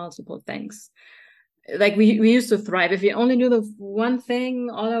doing multiple things. Like we used to thrive. If we only do the one thing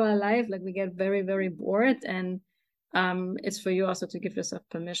all our life, like we get very, very bored. And it's for you also to give yourself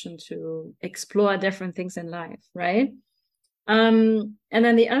permission to explore different things in life, right? And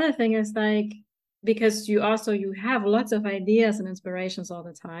then the other thing is like, because you have lots of ideas and inspirations all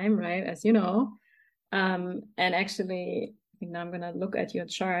the time, right? As you know. And actually, I think now I'm going to look at your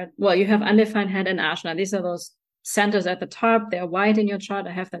chart. Well, you have undefined head and ashna. These are those centers at the top. They're white in your chart.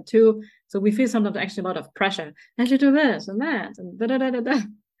 I have that too. So we feel sometimes actually a lot of pressure. I should do this and that and da da da da da.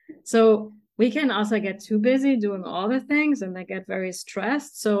 So we can also get too busy doing all the things, and they get very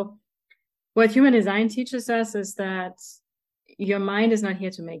stressed. So what human design teaches us is that your mind is not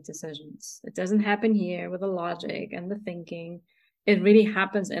here to make decisions. It doesn't happen here with the logic and the thinking. It really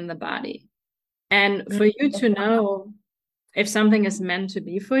happens in the body. And for you to know if something is meant to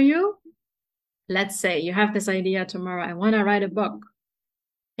be for you, let's say you have this idea tomorrow, I want to write a book,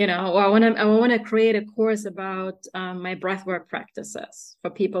 or I want to create a course about my breathwork practices for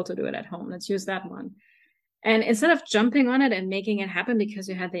people to do it at home. Let's use that one. And instead of jumping on it and making it happen because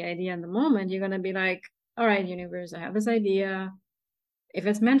you had the idea in the moment, you're going to be like, all right, universe, I have this idea. If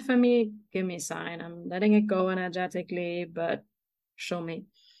it's meant for me, give me a sign. I'm letting it go energetically, but show me.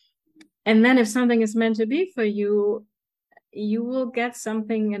 And then if something is meant to be for you, you will get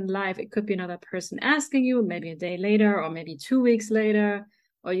something in life. It could be another person asking you, maybe a day later, or maybe 2 weeks later,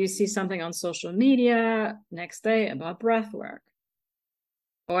 or you see something on social media next day about breath work,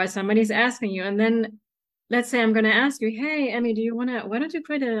 or somebody's asking you. And then let's say I'm going to ask you, hey, Emmie, why don't you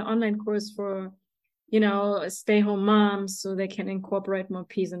create an online course for, stay-home moms so they can incorporate more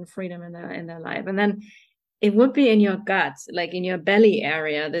peace and freedom in their life? And then it would be in your gut, like in your belly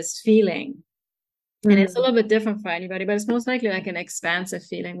area, this feeling. And it's a little bit different for anybody, but it's most likely like an expansive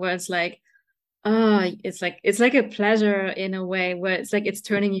feeling where it's like, it's like a pleasure in a way where it's like it's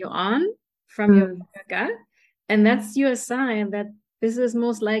turning you on from your gut. And that's your sign that this is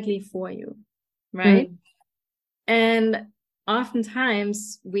most likely for you, right? And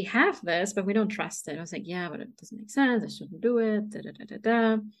oftentimes we have this, but we don't trust it. I was like, yeah, but it doesn't make sense. I shouldn't do it. Da, da, da, da,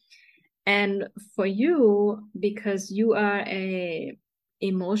 da. And for you, because you are a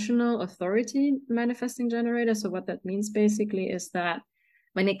emotional authority manifesting generator, so what that means basically is that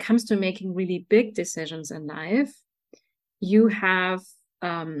when it comes to making really big decisions in life, you have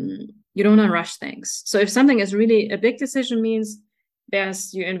you don't want to rush things. So if something is really a big decision, means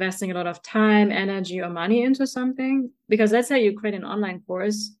you're investing a lot of time, energy, or money into something. Because let's say you create an online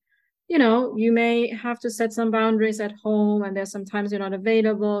course, you may have to set some boundaries at home, and there's sometimes you're not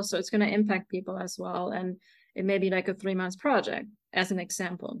available. So it's going to impact people as well. And it may be like a 3-month project, as an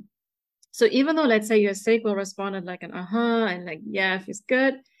example. So even though, let's say your sacral responded like an and like, yeah, if it's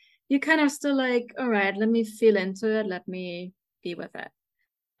good, you kind of still like, all right, let me feel into it. Let me be with it.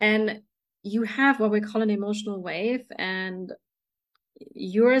 And you have what we call an emotional wave, and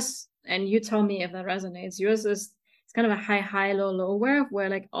yours, and you tell me if that resonates, yours is, it's kind of a high, low wave where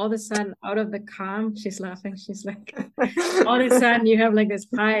like all of a sudden out of the calm, she's laughing, she's like, all of a sudden you have like this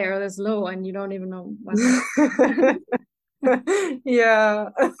high or this low and you don't even know what's happening. Yeah.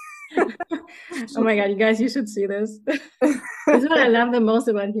 Oh my God, you guys, you should see this. This is what I love the most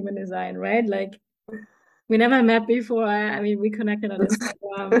about human design, right? Like, we never met before. I mean, we connected on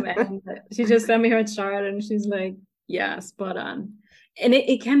Instagram and she just sent me her chart and she's like, yeah, spot on. And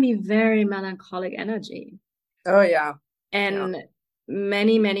it can be very melancholic energy. Oh, yeah. And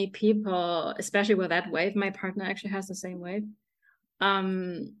many people, especially with that wave, my partner actually has the same wave.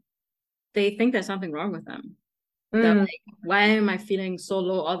 They think there's something wrong with them. They're like, why am I feeling so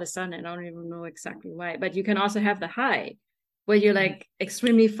low all of a sudden? I don't even know exactly why. But you can also have the high, where you're like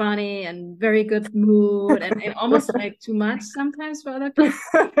extremely funny and very good mood and almost like too much sometimes for other people.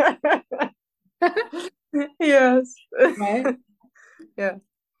 Yes. Right? Yeah.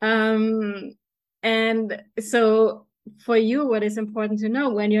 And so for you, what is important to know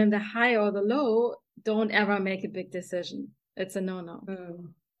when you're in the high or the low, don't ever make a big decision. It's a no-no.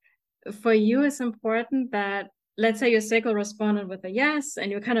 For you, it's important that, let's say your sacral responded with a yes, and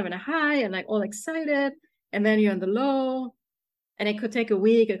you're kind of in a high and like all excited, and then you're in the low, and it could take a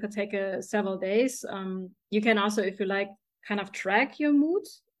week, it could take several days. You can also, if you like, kind of track your mood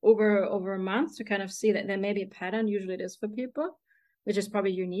over a month to kind of see that there may be a pattern. Usually it is for people, which is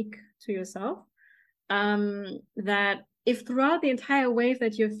probably unique to yourself. That if throughout the entire wave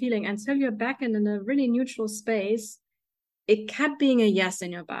that you're feeling until you're back in a really neutral space, it kept being a yes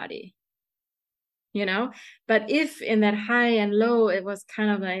in your body, but if in that high and low it was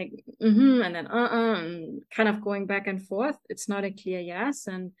kind of like and then and kind of going back and forth, it's not a clear yes.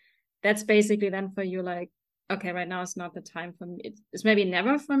 And that's basically then for you like, okay, right now it's not the time for me. It's maybe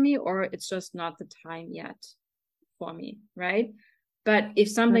never for me, or it's just not the time yet for me, right? But if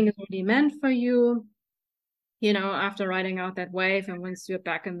something is really meant for you, after riding out that wave and once you're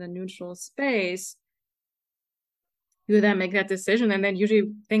back in the neutral space, you then make that decision, and then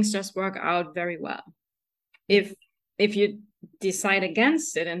usually things just work out very well. If you decide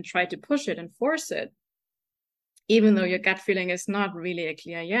against it and try to push it and force it, even though your gut feeling is not really a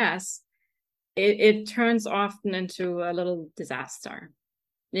clear yes, it turns often into a little disaster,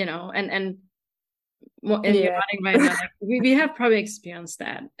 and your body right now, like, we have probably experienced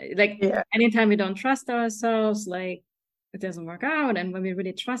that. Like anytime we don't trust ourselves, like it doesn't work out. And when we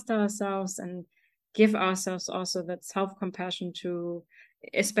really trust ourselves and give ourselves also that self-compassion to,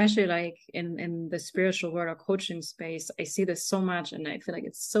 especially like in the spiritual world or coaching space, I see this so much and I feel like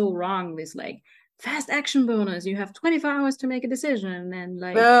it's so wrong. This like fast action bonus, you have 24 hours to make a decision, and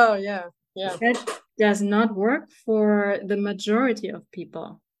like that does not work for the majority of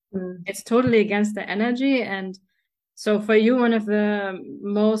people. It's totally against the energy. And so for you, one of the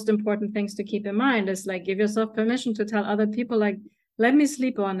most important things to keep in mind is like, give yourself permission to tell other people, like, let me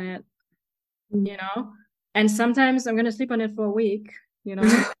sleep on it, and sometimes I'm going to sleep on it for a week,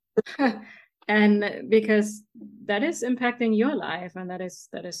 And because that is impacting your life, and that is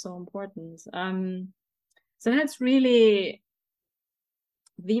so important. So that's really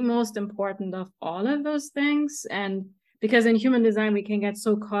the most important of all of those things. And because in human design, we can get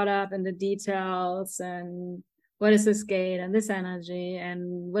so caught up in the details and what is this gate and this energy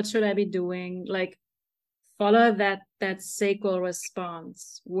and what should I be doing? Like, follow that sacral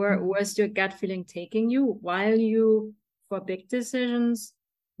response. Where's your gut feeling taking you, while you, for big decisions,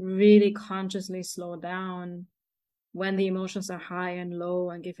 really consciously slow down when the emotions are high and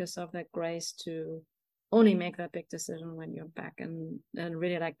low, and give yourself that grace to only make that big decision when you're back and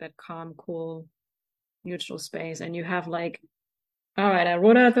really like that calm, cool, neutral space. And you have like, all right, I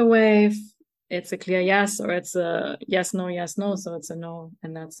wrote out the wave. It's a clear yes, or it's a yes, no. So it's a no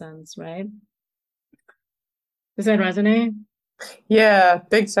in that sense, right? Does that resonate? Yeah,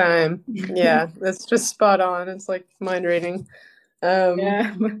 big time. Yeah, that's just spot on. It's like mind reading.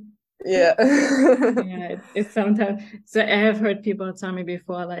 Yeah. Yeah. Yeah, it's sometimes. So I have heard people tell me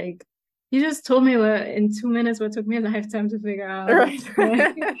before, like, you just told me in 2 minutes what took me a lifetime to figure out. Right.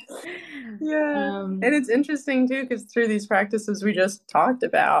 Right? Yeah. And it's interesting too, because through these practices we just talked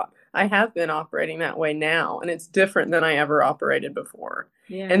about, I have been operating that way now, and it's different than I ever operated before.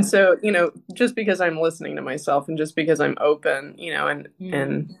 Yeah. And so, just because I'm listening to myself and just because I'm open, and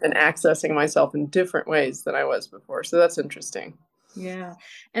accessing myself in different ways than I was before. So that's interesting. Yeah.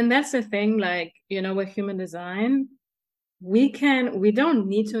 And that's the thing, like, with human design, we don't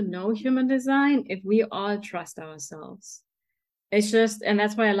need to know human design if we all trust ourselves. It's just, and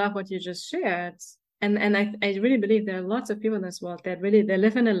that's why I love what you just shared. And I really believe there are lots of people in this world that really, they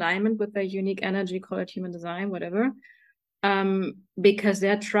live in alignment with their unique energy, call it human design, whatever. Because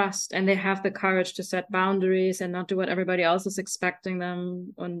they trust and they have the courage to set boundaries and not do what everybody else is expecting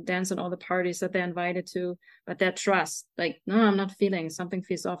them and dance on all the parties that they're invited to. But their trust, like, no, I'm not feeling, something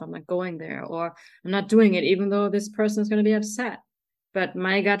feels off, I'm not going there, or I'm not doing it, even though this person is going to be upset. But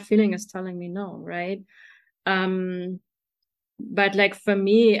my gut feeling is telling me no, right? But like for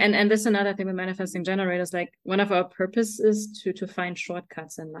me, and this is another thing with manifesting generators, like one of our purpose is to find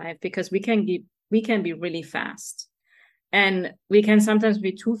shortcuts in life, because we can be really fast. And we can sometimes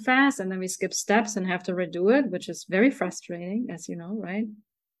be too fast, and then we skip steps and have to redo it, which is very frustrating, as you know, right?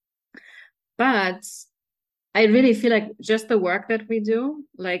 But I really feel like just the work that we do,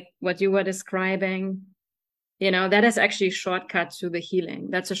 like what you were describing, that is actually a shortcut to the healing.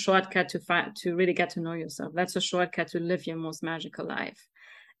 That's a shortcut to really get to know yourself. That's a shortcut to live your most magical life.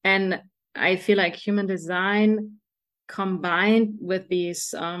 And I feel like human design combined with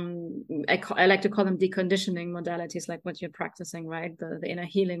these, I like to call them deconditioning modalities, like what you're practicing, right? The inner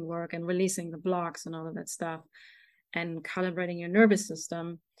healing work and releasing the blocks and all of that stuff, and calibrating your nervous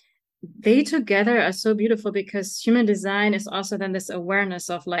system. They together are so beautiful, because human design is also then this awareness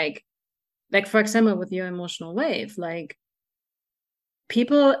of like, for example, with your emotional wave, like,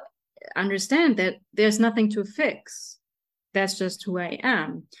 people understand that there's nothing to fix. That's just who I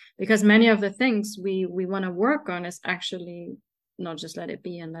am. Because many of the things we want to work on is actually not just let it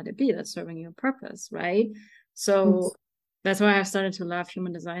be and let it be. That's serving your purpose, right? So that's why I've started to love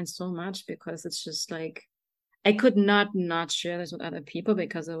human design so much, because it's just like, I could not share this with other people,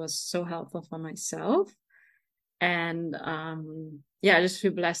 because it was so helpful for myself. And I just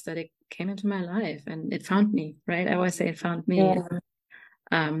feel blessed that it came into my life and it found me, right? I always say it found me. Yeah.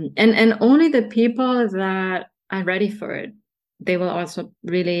 And only the people that are ready for it, they will also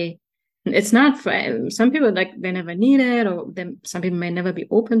really, it's not for some people, like they never need it, or some people may never be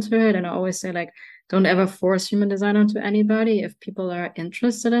open to it. And I always say, like, don't ever force human design onto anybody. If people are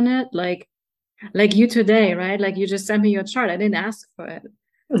interested in it, like you today, right? Like, you just sent me your chart. I didn't ask for it.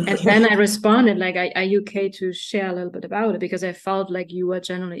 And then I responded, like, are you okay to share a little bit about it? Because I felt like you were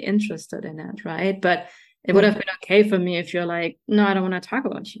genuinely interested in it, right? But it would have been okay for me if you're like, no, I don't want to talk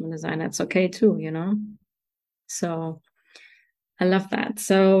about human design. That's okay too, So I love that.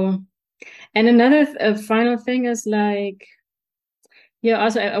 So, and another final thing is like,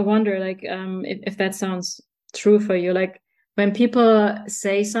 also I wonder, like, if that sounds true for you, like when people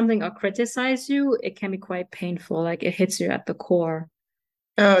say something or criticize you, it can be quite painful. Like, it hits you at the core.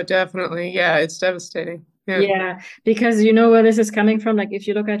 Oh, definitely. Yeah, it's devastating. Yeah, because you know where this is coming from. Like, if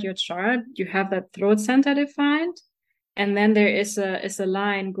you look at your chart, you have that throat center defined, and then there is a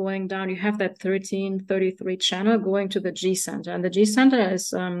line going down. You have that 1333 channel going to the G center, and the G center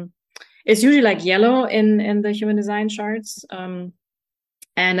is usually like yellow in the human design charts, and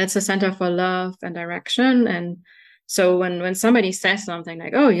it's a center for love and direction. And so when somebody says something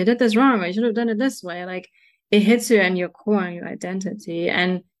like, "Oh, you did this wrong," or "You should have done it this way," like, it hits you in your core and your identity.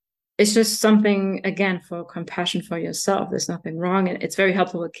 And it's just something, again, for compassion for yourself. There's nothing wrong. It's very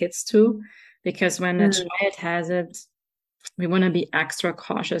helpful with kids too, because when a child has it, we want to be extra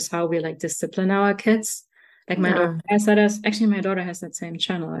cautious how we like discipline our kids. Like my daughter has that actually my daughter has that same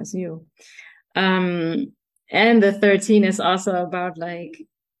channel as you. And the 13 is also about like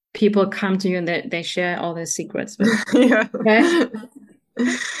people come to you and they share all their secrets with you. Yeah. Okay?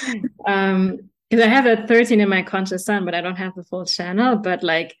 Because I have a 13 in my conscious son, but I don't have the full channel. But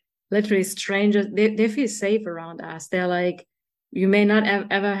like literally strangers, they feel safe around us. They're like, you may not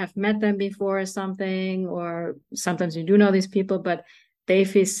ever have met them before or something, or sometimes you do know these people, but they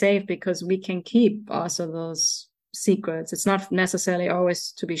feel safe because we can keep also those secrets. It's not necessarily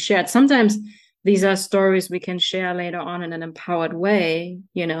always to be shared. Sometimes these are stories we can share later on in an empowered way,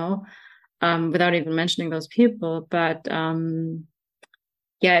 you know, without even mentioning those people. But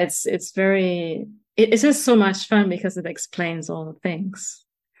yeah, it's it's just so much fun because it explains all the things.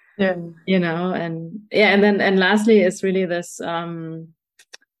 Yeah. You know, and yeah, and lastly, it's really this yeah,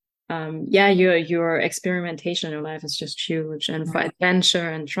 your experimentation in your life is just huge, and for adventure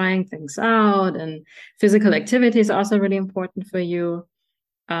and trying things out, and physical activity is also really important for you,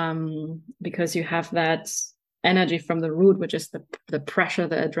 because you have that energy from the root, which is the pressure,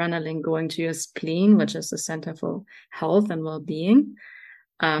 the adrenaline going to your spleen, which is the center for health and well-being.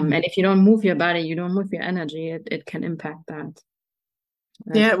 And if you don't move your body, you don't move your energy, it can impact that.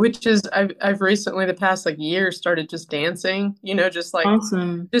 Yeah, which is I've recently the past like year started just dancing, you know, just like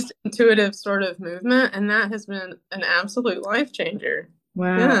awesome. Just intuitive sort of movement, and that has been an absolute life changer.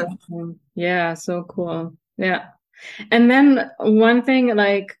 Wow. Yeah. Yeah, so cool. Yeah. And then one thing,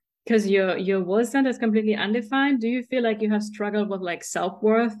 like, because your will center is completely undefined, do you feel like you have struggled with like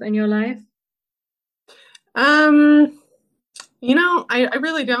self-worth in your life? You know, I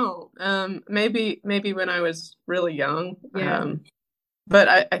really don't. Maybe when I was really young. Yeah. But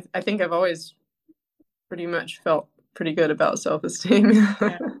I think I've always pretty much felt pretty good about self-esteem.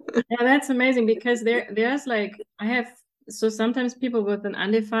 Yeah. Yeah, that's amazing because there's like I have so sometimes people with an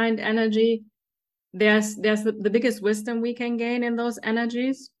undefined energy, there's the biggest wisdom we can gain in those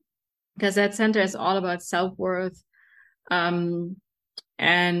energies, because that center is all about self-worth. And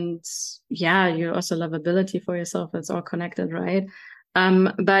yeah, you also love ability for yourself. It's all connected, right?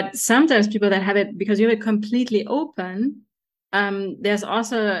 But sometimes people that have it, because you have it completely open, there's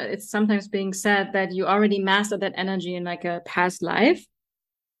also, it's sometimes being said that you already mastered that energy in like a past life.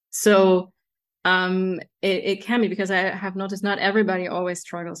 So it can be, because I have noticed not everybody always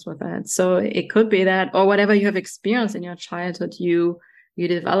struggles with that. So it could be that, or whatever you have experienced in your childhood, you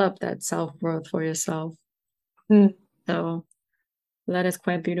develop that self-worth for yourself. So that is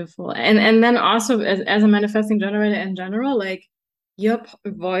quite beautiful. And then also as a manifesting generator in general, like your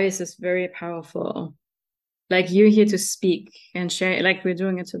voice is very powerful. Like you're here to speak and share, like we're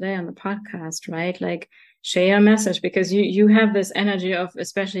doing it today on the podcast, right? Like share your message, because you have this energy of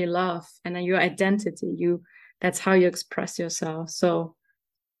especially love and then your identity. That's how you express yourself. So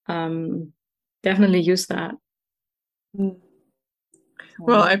definitely use that.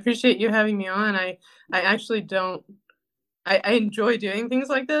 Well, I appreciate you having me on. I actually don't I enjoy doing things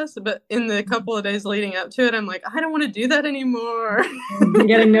like this, but in the couple of days leading up to it, I'm like, I don't want to do that anymore. You're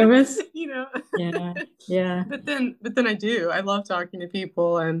getting nervous? You know? Yeah. Yeah. But then I do. I love talking to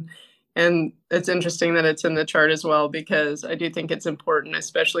people, and it's interesting that it's in the chart as well, because I do think it's important,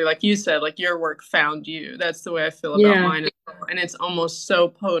 especially like you said, like your work found you. That's the way I feel about mine as well. And it's almost so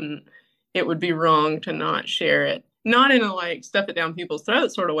potent. It would be wrong to not share it. Not in a like stuff it down people's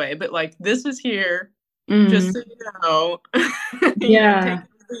throats sort of way, but like this is here. Just so you know, yeah, take it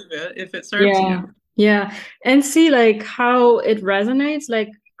or leave it if it serves you. Yeah. And see like how it resonates. Like,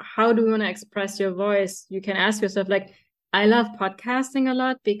 how do you want to express your voice? You can ask yourself, like, I love podcasting a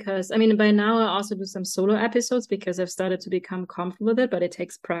lot because, I mean, by now I also do some solo episodes because I've started to become comfortable with it, but it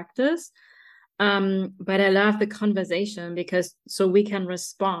takes practice. But I love the conversation because so we can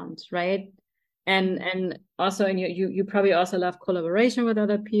respond, right? And also, and you probably also love collaboration with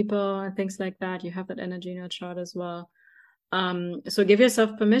other people and things like that. You have that energy in your chart as well. So give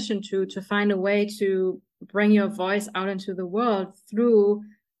yourself permission to find a way to bring your voice out into the world through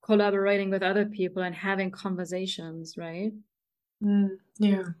collaborating with other people and having conversations, right?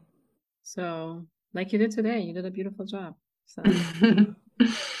 Yeah. So like you did today, you did a beautiful job. So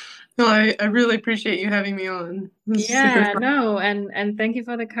well, I really appreciate you having me on. yeah, no, and thank you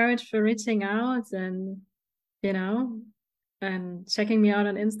for the courage for reaching out, and you know, and checking me out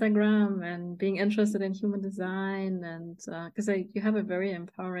on Instagram and being interested in human design, and because you have a very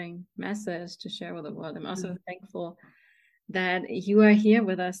empowering message to share with the world. I'm also thankful that you are here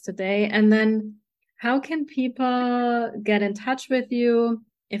with us today. And then how can people get in touch with you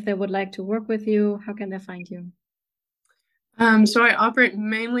if they would like to work with you? How can they find you? So I operate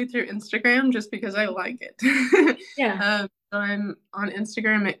mainly through Instagram just because I like it. Yeah. So I'm on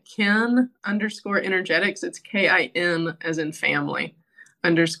Instagram at kin_energetics. It's KIN as in family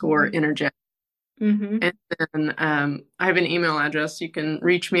 _ energetics. Mm-hmm. And then I have an email address you can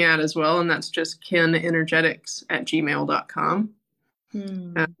reach me at as well, and that's just kinenergetics@gmail.com.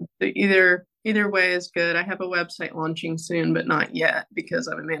 So either way is good. I have a website launching soon, but not yet because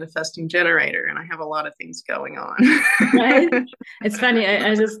I'm a manifesting generator and I have a lot of things going on. Right? It's funny.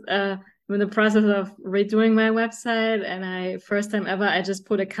 I just I'm in the process of redoing my website, and first time ever I just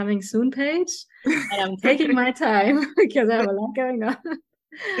put a coming soon page, and I'm taking my time because I have a lot going on.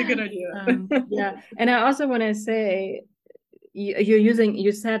 It's a good idea. Yeah, and I also want to say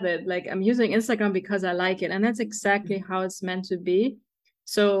you said it, like, I'm using Instagram because I like it, and that's exactly how it's meant to be.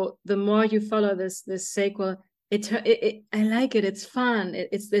 So the more you follow this sacral, I like it. It's fun.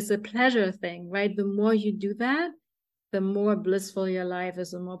 It's a pleasure thing, right? The more you do that, the more blissful your life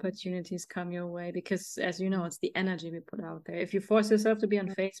is, the more opportunities come your way. Because as you know, it's the energy we put out there. If you force yourself to be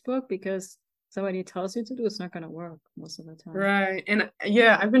on Facebook because somebody tells you to do, it's not going to work most of the time. Right. And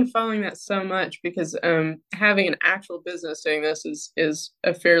yeah, I've been following that so much because having an actual business doing this is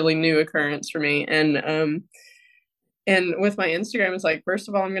a fairly new occurrence for me. And with my Instagram, it's like, first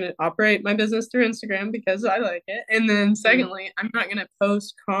of all, I'm going to operate my business through Instagram because I like it. And then secondly, I'm not going to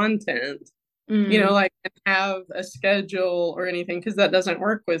post content, like have a schedule or anything, because that doesn't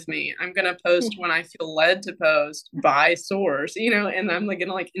work with me. I'm going to post when I feel led to post by source, and I'm like going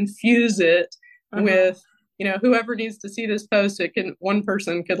to like infuse it with, whoever needs to see this post. One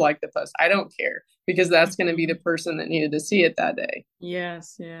person could like the post. I don't care, because that's going to be the person that needed to see it that day.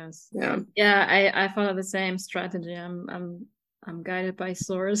 Yes. Yeah. I follow the same strategy. I'm guided by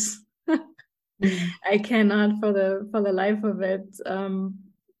source. I cannot for the life of it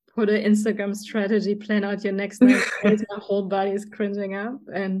put an Instagram strategy, plan out your next 9 days. My whole body is cringing up,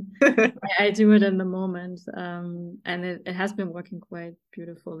 and I do it in the moment. And it has been working quite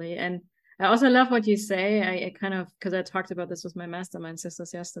beautifully. And I also love what you say. I kind of, because I talked about this with my mastermind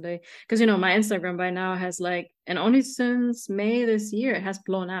sisters yesterday, because my Instagram by now has and only since May this year it has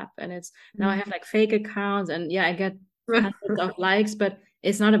blown up, and it's now I have like fake accounts, and I get hundreds of likes, but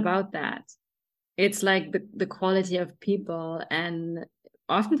it's not about that. It's like the quality of people. And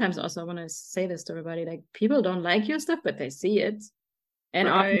oftentimes also I want to say this to everybody, like, people don't like your stuff, but they see it. And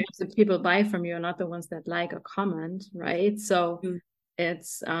oftentimes the people buy from you are not the ones that like or comment, right? So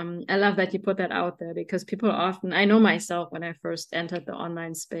it's I love that you put that out there, because people often, I know myself, when I first entered the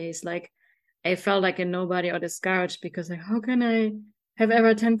online space, like, I felt like a nobody or discouraged, because like, how can I have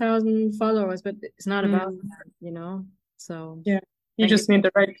ever 10,000 followers? But it's not about that, so you just need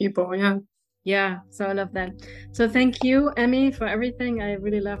the right people. So I love that. So thank you, Emmie, for everything. I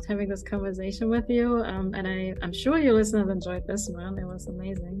really loved having this conversation with you, and I'm sure your listeners enjoyed this one. It was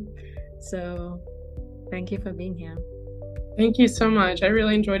amazing. So thank you for being here. Thank you so much. I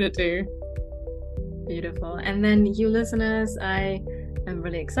really enjoyed it too. Beautiful. And then you listeners, I am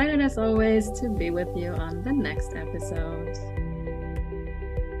really excited as always to be with you on the next episode.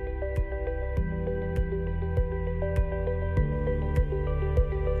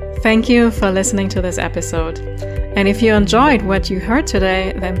 Thank you for listening to this episode. And if you enjoyed what you heard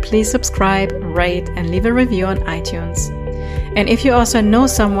today, then please subscribe, rate, and leave a review on iTunes. And if you also know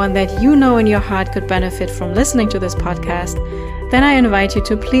someone that you know in your heart could benefit from listening to this podcast, then I invite you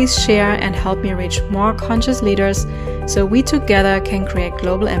to please share and help me reach more conscious leaders so we together can create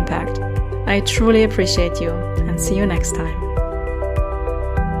global impact. I truly appreciate you, and see you next time.